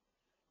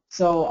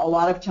 So a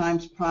lot of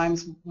times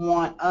primes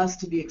want us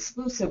to be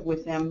exclusive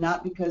with them,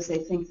 not because they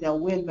think they'll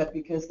win, but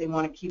because they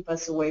want to keep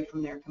us away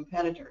from their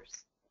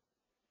competitors.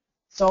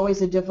 It's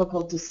always a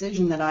difficult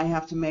decision that I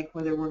have to make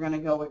whether we're going to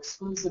go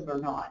exclusive or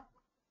not.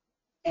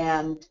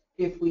 And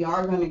if we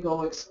are going to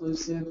go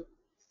exclusive,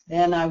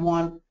 then I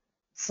want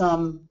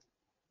some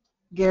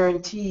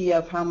guarantee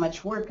of how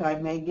much work I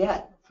may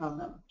get from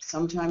them.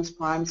 Sometimes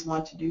primes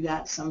want to do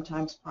that,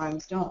 sometimes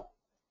primes don't.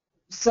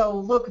 So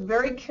look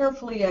very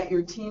carefully at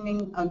your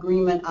teaming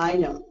agreement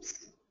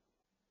items.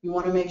 You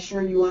want to make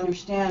sure you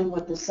understand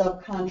what the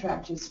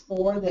subcontract is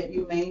for that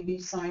you may be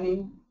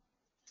signing.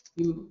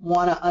 You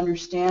want to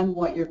understand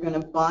what you're going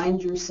to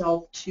bind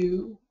yourself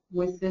to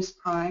with this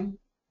prime.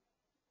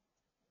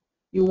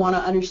 You want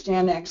to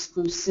understand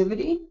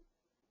exclusivity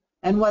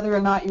and whether or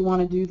not you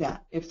want to do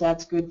that, if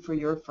that's good for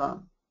your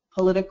firm.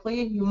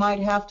 Politically, you might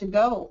have to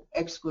go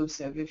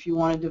exclusive if you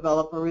want to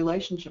develop a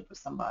relationship with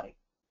somebody.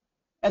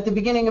 At the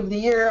beginning of the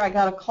year, I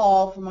got a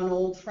call from an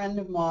old friend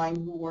of mine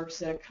who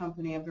works at a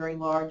company, a very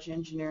large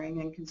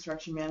engineering and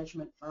construction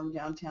management firm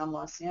downtown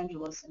Los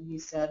Angeles, and he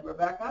said,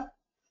 Rebecca,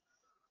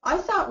 I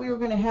thought we were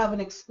going to have an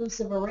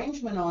exclusive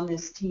arrangement on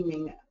this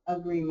teaming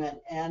agreement,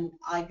 and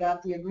I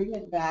got the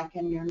agreement back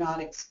and you're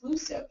not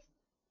exclusive.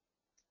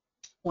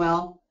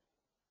 Well,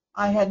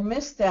 I had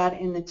missed that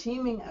in the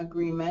teaming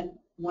agreement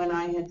when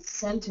I had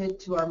sent it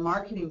to our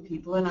marketing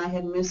people, and I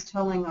had missed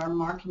telling our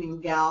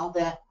marketing gal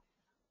that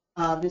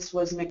this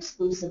was an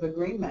exclusive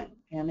agreement,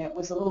 and it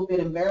was a little bit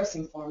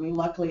embarrassing for me.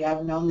 Luckily,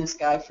 I've known this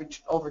guy for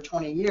over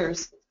 20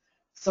 years.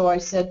 So I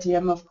said to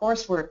him, of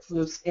course we're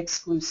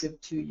exclusive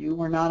to you.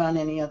 We're not on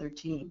any other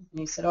team. And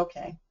he said,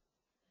 okay.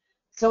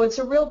 So it's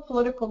a real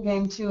political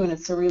game, too, and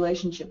it's a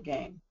relationship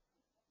game.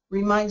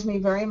 Reminds me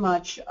very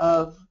much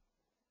of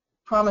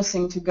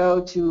promising to go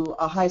to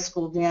a high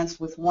school dance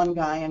with one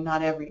guy and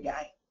not every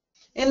guy.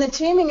 In the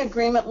teaming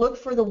agreement, look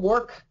for the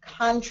work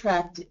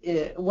contract,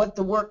 what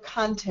the work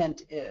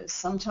content is.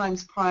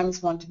 Sometimes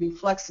primes want to be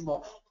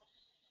flexible,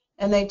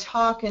 and they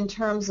talk in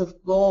terms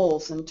of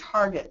goals and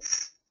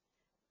targets.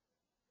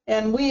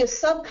 And we as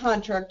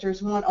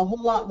subcontractors want a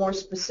whole lot more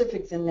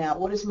specific than that.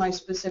 What is my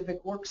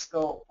specific work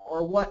scope,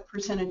 or what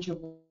percentage of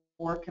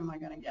work am I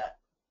going to get?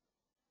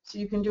 So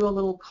you can do a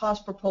little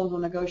cost proposal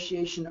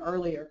negotiation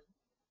earlier.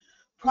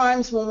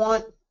 Primes will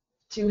want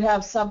to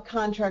have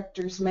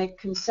subcontractors make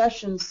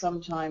concessions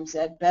sometimes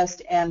at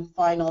best and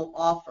final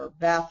offer,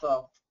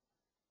 BAFO.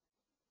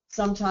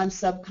 Sometimes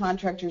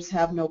subcontractors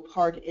have no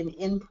part in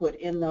input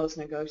in those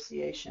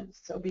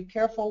negotiations. So be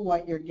careful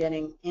what you're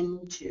getting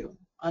into.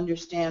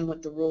 Understand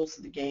what the rules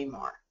of the game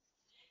are.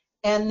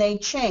 And they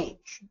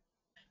change.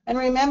 And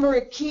remember,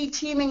 a key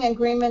teaming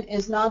agreement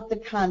is not the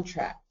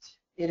contract.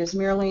 It is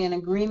merely an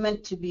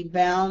agreement to be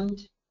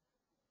bound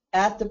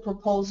at the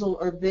proposal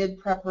or bid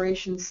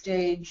preparation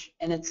stage,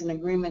 and it's an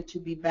agreement to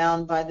be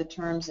bound by the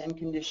terms and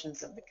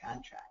conditions of the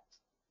contract.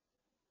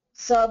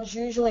 Subs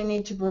usually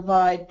need to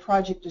provide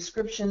project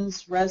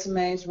descriptions,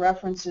 resumes,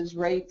 references,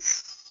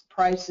 rates,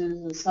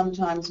 prices, and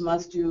sometimes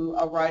must do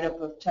a write-up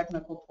of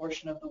technical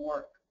portion of the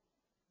work.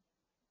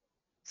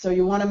 So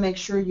you want to make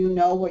sure you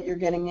know what you're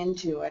getting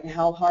into and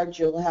how hard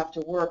you'll have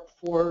to work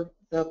for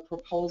the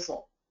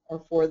proposal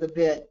or for the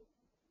bid.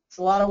 It's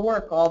a lot of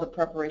work, all the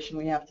preparation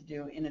we have to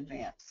do in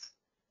advance.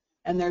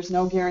 And there's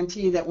no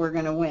guarantee that we're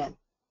going to win.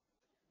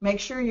 Make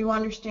sure you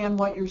understand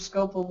what your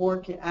scope of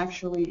work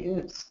actually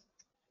is.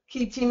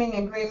 Key teaming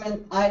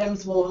agreement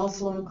items will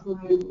also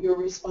include your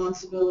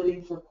responsibility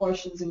for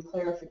questions and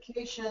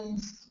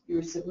clarifications,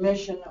 your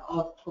submission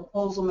of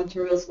proposal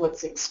materials,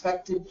 what's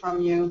expected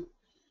from you,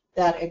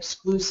 that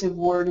exclusive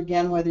word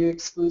again, whether you're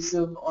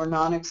exclusive or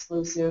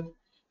non-exclusive,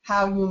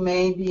 how you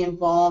may be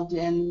involved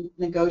in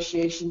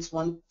negotiations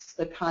once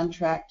the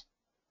contract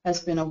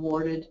has been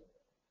awarded,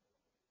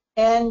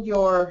 and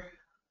your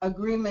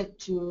agreement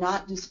to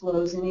not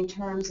disclose any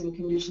terms and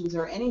conditions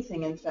or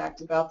anything, in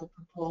fact, about the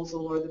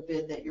proposal or the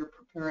bid that you're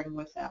preparing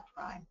with that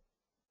prime.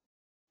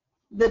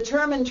 The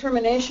term and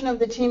termination of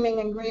the teaming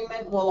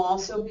agreement will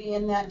also be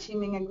in that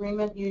teaming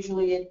agreement.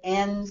 Usually it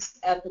ends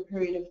at the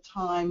period of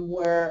time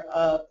where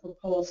a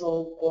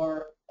proposal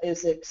or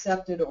is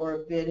accepted or a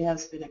bid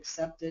has been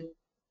accepted.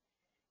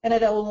 And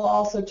it will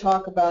also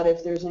talk about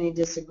if there's any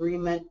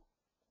disagreement,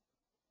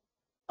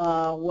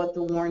 what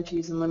the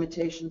warranties and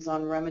limitations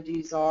on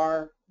remedies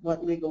are,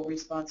 what legal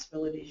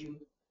responsibilities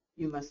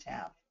you must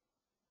have.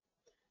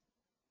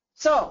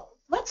 So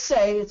let's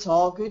say it's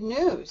all good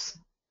news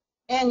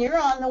and you're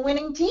on the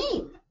winning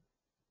team.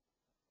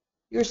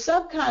 Your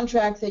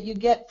subcontract that you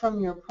get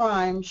from your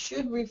prime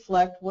should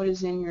reflect what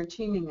is in your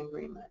teaming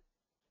agreement.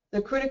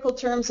 The critical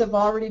terms have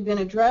already been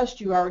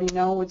addressed. You already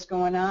know what's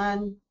going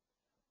on,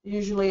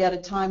 usually at a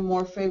time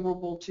more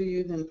favorable to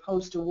you than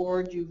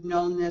post-award. You've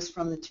known this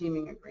from the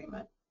teaming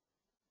agreement.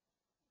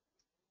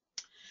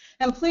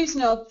 And please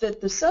note that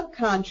the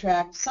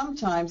subcontract,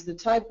 sometimes the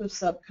type of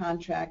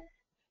subcontract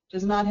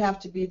does not have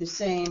to be the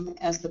same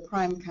as the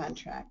prime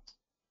contract.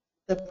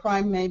 The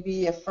prime may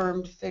be a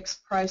firm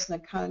fixed price and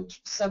the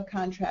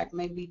subcontract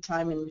may be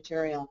time and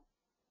material.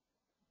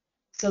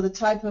 So the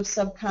type of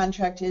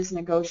subcontract is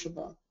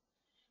negotiable.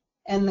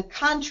 And the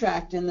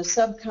contract and the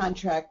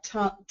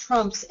subcontract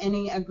trumps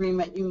any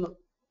agreement.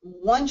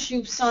 Once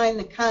you've signed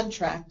the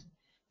contract,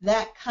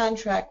 that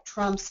contract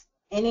trumps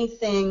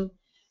anything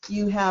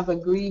you have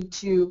agreed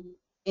to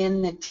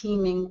in the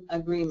teaming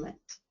agreement.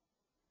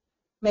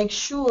 Make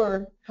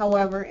sure,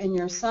 however, in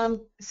your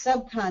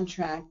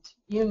subcontract,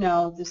 you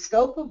know the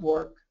scope of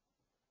work,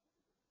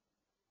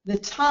 the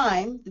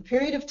time, the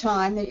period of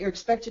time that you're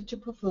expected to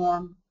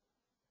perform,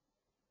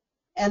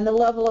 and the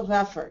level of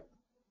effort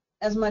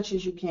as much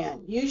as you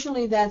can.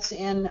 Usually that's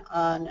in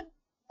an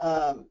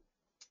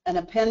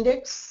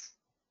appendix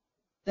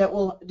that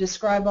will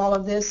describe all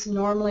of this.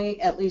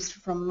 Normally, at least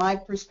from my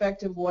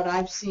perspective, what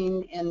I've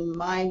seen in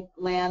my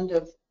land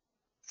of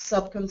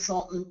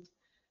subconsultant,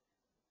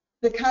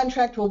 the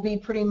contract will be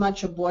pretty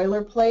much a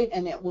boilerplate,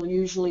 and it will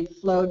usually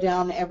flow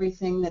down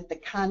everything that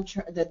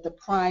the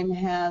prime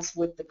has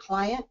with the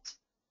client.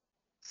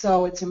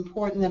 So it's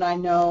important that I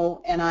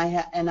know and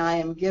I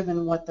am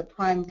given what the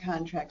prime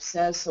contract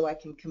says so I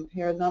can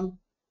compare them.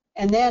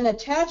 And then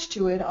attached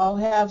to it, I'll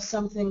have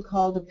something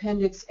called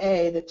Appendix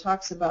A that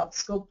talks about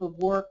scope of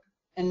work,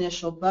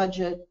 initial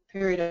budget,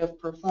 period of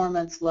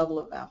performance, level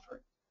of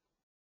effort.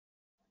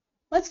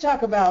 Let's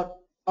talk about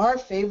our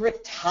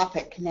favorite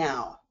topic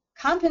now,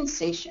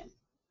 compensation.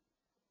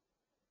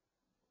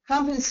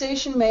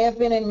 Compensation may have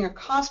been in your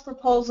cost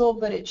proposal,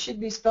 but it should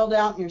be spelled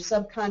out in your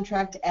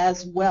subcontract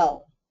as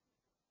well.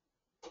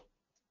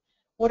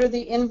 What are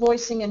the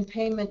invoicing and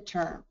payment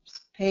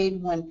terms?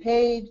 Paid when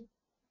paid,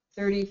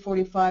 30,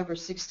 45, or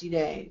 60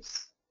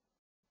 days.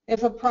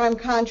 If a prime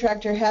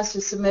contractor has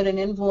to submit an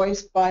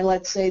invoice by,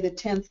 let's say, the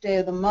 10th day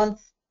of the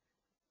month,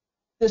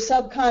 the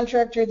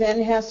subcontractor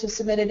then has to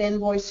submit an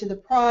invoice to the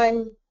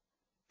prime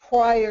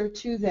prior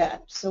to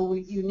that. So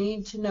you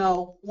need to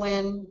know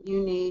when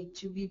you need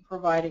to be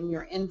providing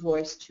your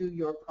invoice to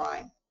your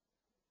prime,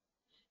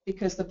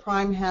 because the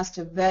prime has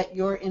to vet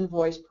your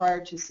invoice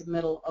prior to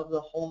submittal of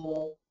the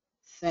whole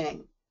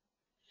thing.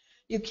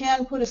 You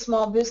can put a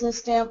small business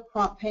stamp,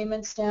 prompt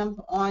payment stamp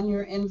on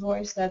your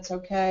invoice. That's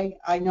okay.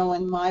 I know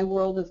in my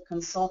world of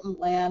consultant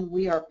land,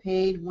 we are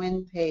paid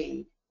when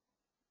paid,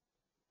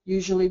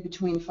 usually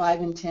between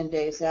 5 and 10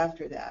 days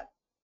after that.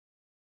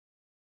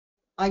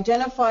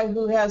 Identify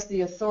who has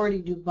the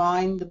authority to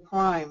bind the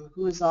prime,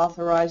 who is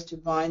authorized to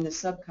bind the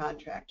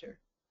subcontractor.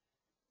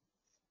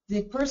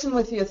 The person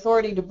with the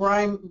authority to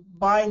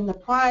bind the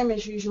prime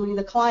is usually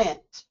the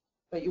client.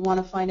 But you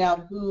want to find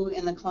out who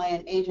in the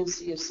client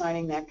agency is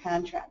signing that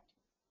contract,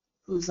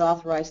 who's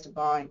authorized to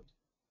bind,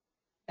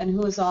 and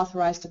who is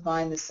authorized to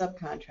bind the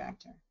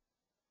subcontractor.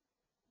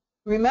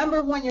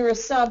 Remember, when you're a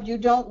sub, you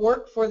don't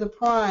work for the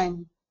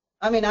prime.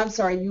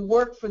 You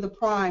work for the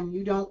prime.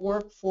 You don't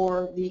work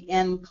for the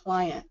end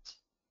client.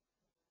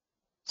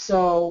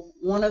 So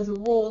one of the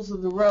rules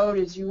of the road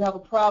is you have a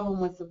problem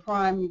with the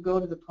prime, you go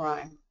to the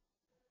prime.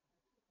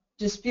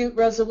 Dispute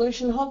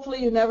resolution,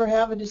 hopefully you never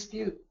have a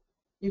dispute.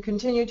 You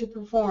continue to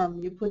perform.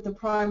 You put the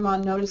prime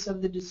on notice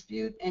of the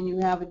dispute, and you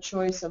have a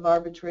choice of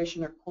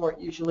arbitration or court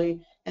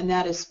usually, and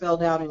that is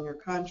spelled out in your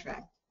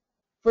contract.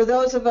 For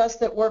those of us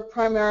that work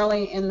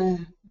primarily in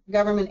the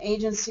government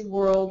agency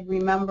world,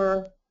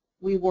 remember,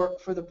 we work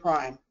for the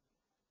prime.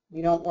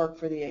 We don't work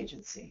for the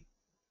agency.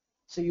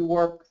 So you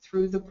work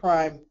through the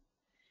prime.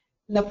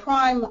 And the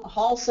prime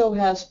also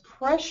has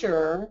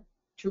pressure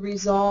to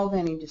resolve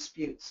any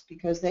disputes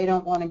because they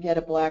don't want to get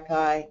a black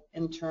eye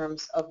in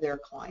terms of their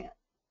client.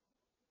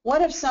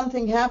 What if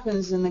something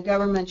happens and the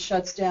government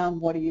shuts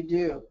down? What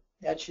do?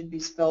 That should be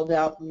spelled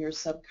out in your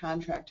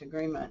subcontract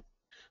agreement.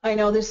 I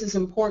know this is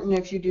important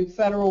if you do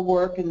federal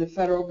work and the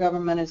federal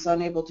government is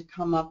unable to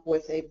come up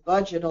with a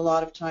budget. A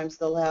lot of times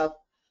they'll have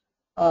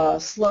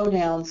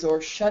slowdowns or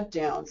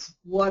shutdowns.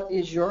 What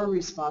is your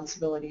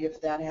responsibility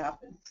if that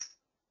happens?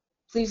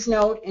 Please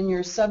note in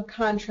your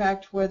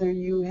subcontract whether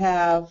you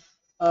have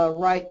a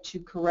right to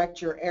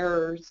correct your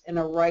errors and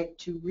a right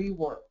to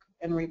rework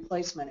and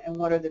replacement, and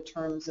what are the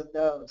terms of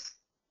those.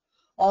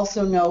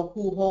 Also know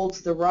who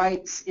holds the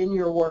rights in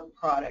your work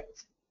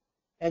product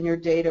and your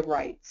data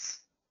rights.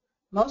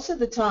 Most of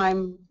the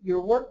time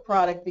your work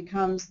product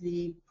becomes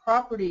the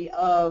property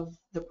of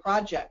the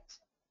project,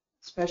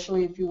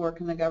 especially if you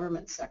work in the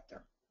government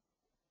sector.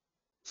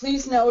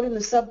 Please note in the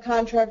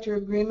subcontractor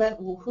agreement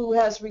who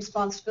has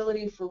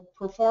responsibility for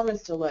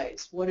performance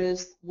delays. What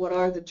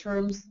are the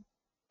terms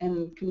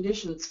and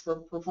conditions for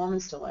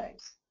performance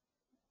delays?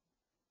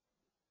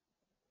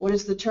 What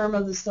is the term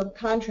of the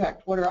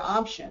subcontract? What are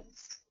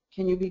options?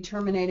 Can you be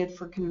terminated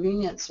for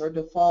convenience or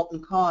default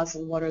and cause,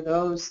 and what are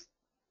those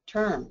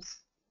terms?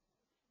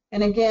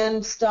 And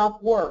again,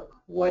 stop work.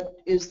 What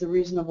is the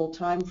reasonable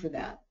time for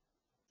that?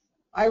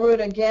 I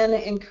would again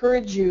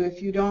encourage you,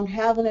 if you don't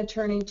have an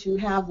attorney, to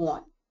have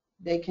one.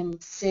 They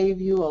can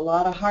save you a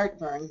lot of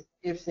heartburn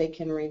if they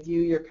can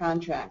review your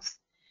contracts.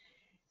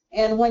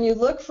 And when you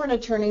look for an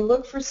attorney,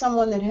 look for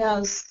someone that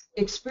has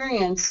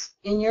experience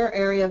in your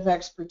area of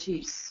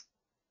expertise.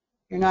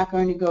 You're not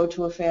going to go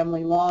to a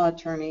family law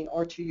attorney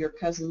or to your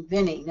cousin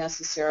Vinny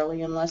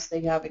necessarily unless they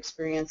have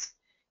experience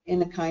in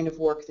the kind of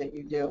work that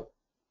you do.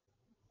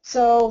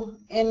 So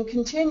in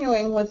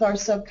continuing with our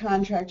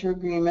subcontractor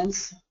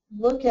agreements,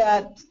 look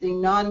at the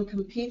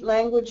non-compete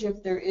language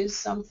if there is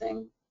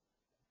something.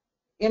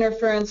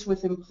 Interference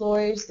with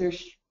employees,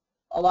 there's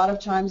a lot of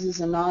times is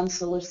a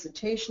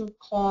non-solicitation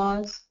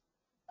clause.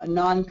 A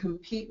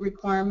non-compete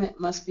requirement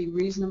must be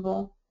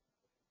reasonable.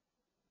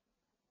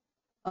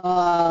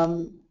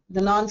 The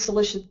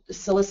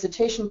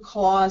non-solicitation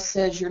clause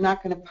says you're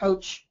not going to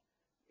poach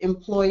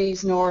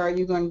employees, nor are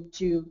you going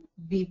to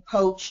be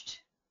poached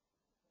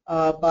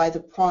by the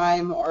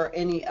prime or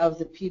any of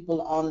the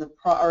people on the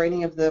or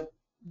any of the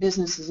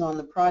businesses on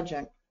the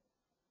project.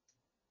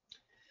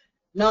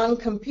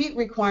 Non-compete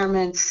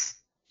requirements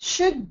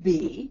should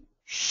be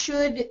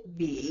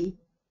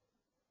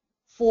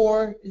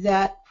for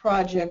that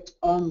project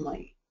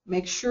only.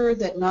 Make sure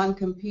that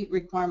non-compete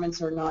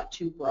requirements are not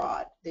too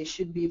broad. They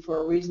should be for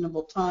a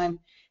reasonable time,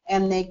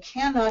 and they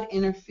cannot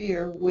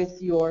interfere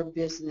with your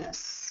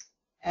business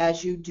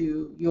as you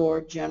do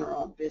your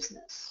general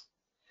business.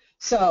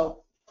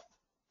 So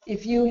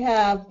if you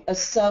have a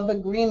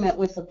sub-agreement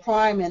with the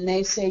prime and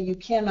they say you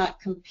cannot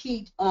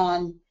compete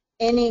on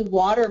any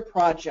water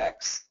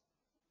projects,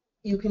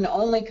 you can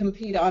only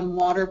compete on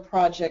water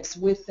projects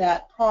with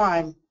that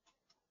prime,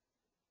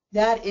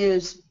 that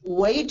is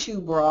way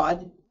too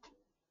broad.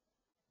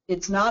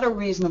 It's not a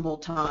reasonable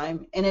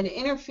time, and it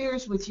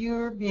interferes with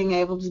your being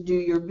able to do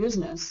your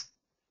business,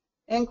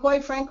 and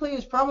quite frankly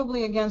is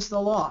probably against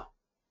the law.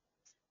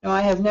 Now,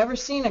 I have never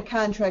seen a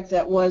contract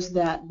that was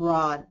that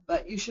broad,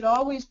 but you should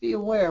always be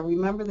aware.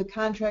 Remember, the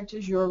contract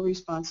is your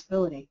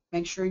responsibility.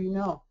 Make sure you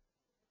know.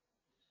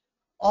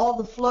 All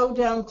the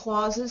flow-down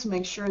clauses,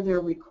 make sure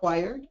they're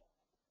required.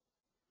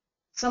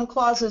 Some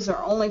clauses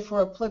are only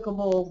for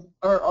applicable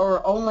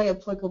or only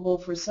applicable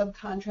for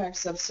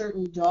subcontracts of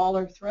certain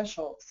dollar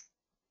thresholds.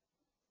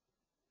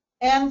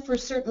 And for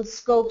certain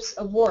scopes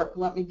of work.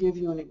 Let me give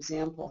you an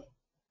example.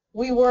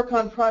 We work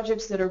on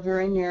projects that are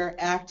very near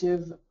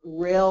active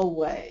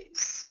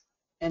railways.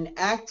 And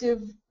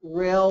active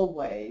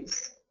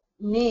railways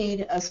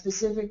need a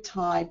specific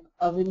type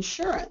of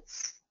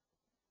insurance.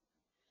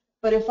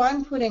 But if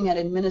I'm putting an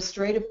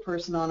administrative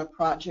person on a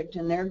project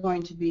and they're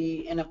going to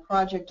be in a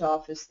project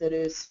office that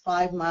is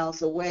 5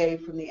 miles away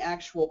from the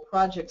actual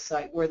project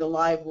site where the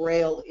live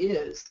rail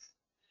is,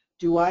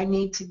 do I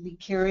need to be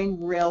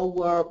carrying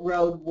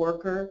railroad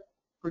worker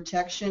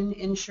protection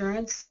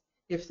insurance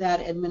if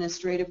that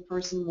administrative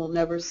person will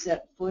never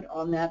set foot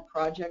on that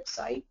project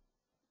site?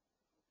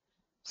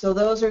 So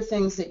those are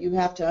things that you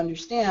have to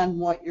understand,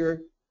 what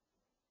your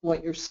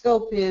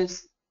scope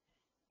is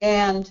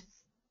and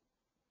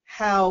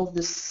how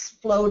the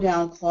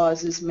flow-down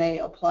clauses may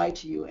apply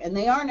to you. And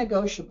they are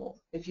negotiable.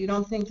 If you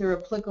don't think they're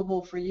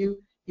applicable for you,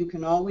 you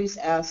can always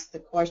ask the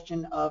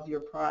question of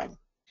your prime.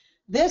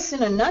 This,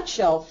 in a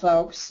nutshell,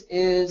 folks,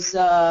 is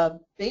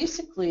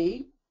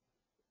basically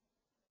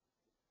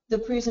the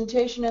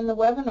presentation in the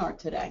webinar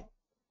today.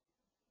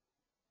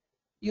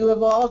 You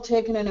have all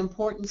taken an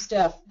important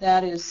step,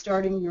 that is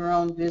starting your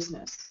own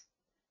business.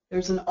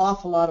 There's an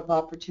awful lot of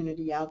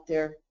opportunity out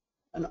there,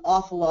 an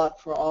awful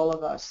lot for all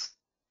of us.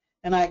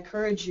 And I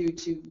encourage you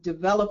to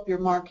develop your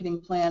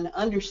marketing plan,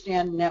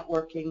 understand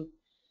networking,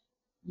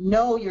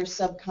 know your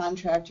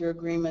subcontractor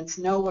agreements,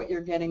 know what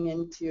you're getting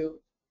into,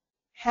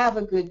 have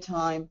a good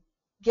time,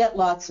 get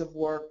lots of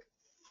work,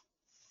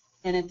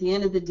 and at the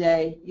end of the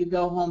day, you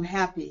go home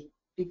happy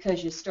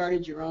because you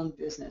started your own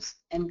business,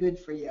 and good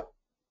for you.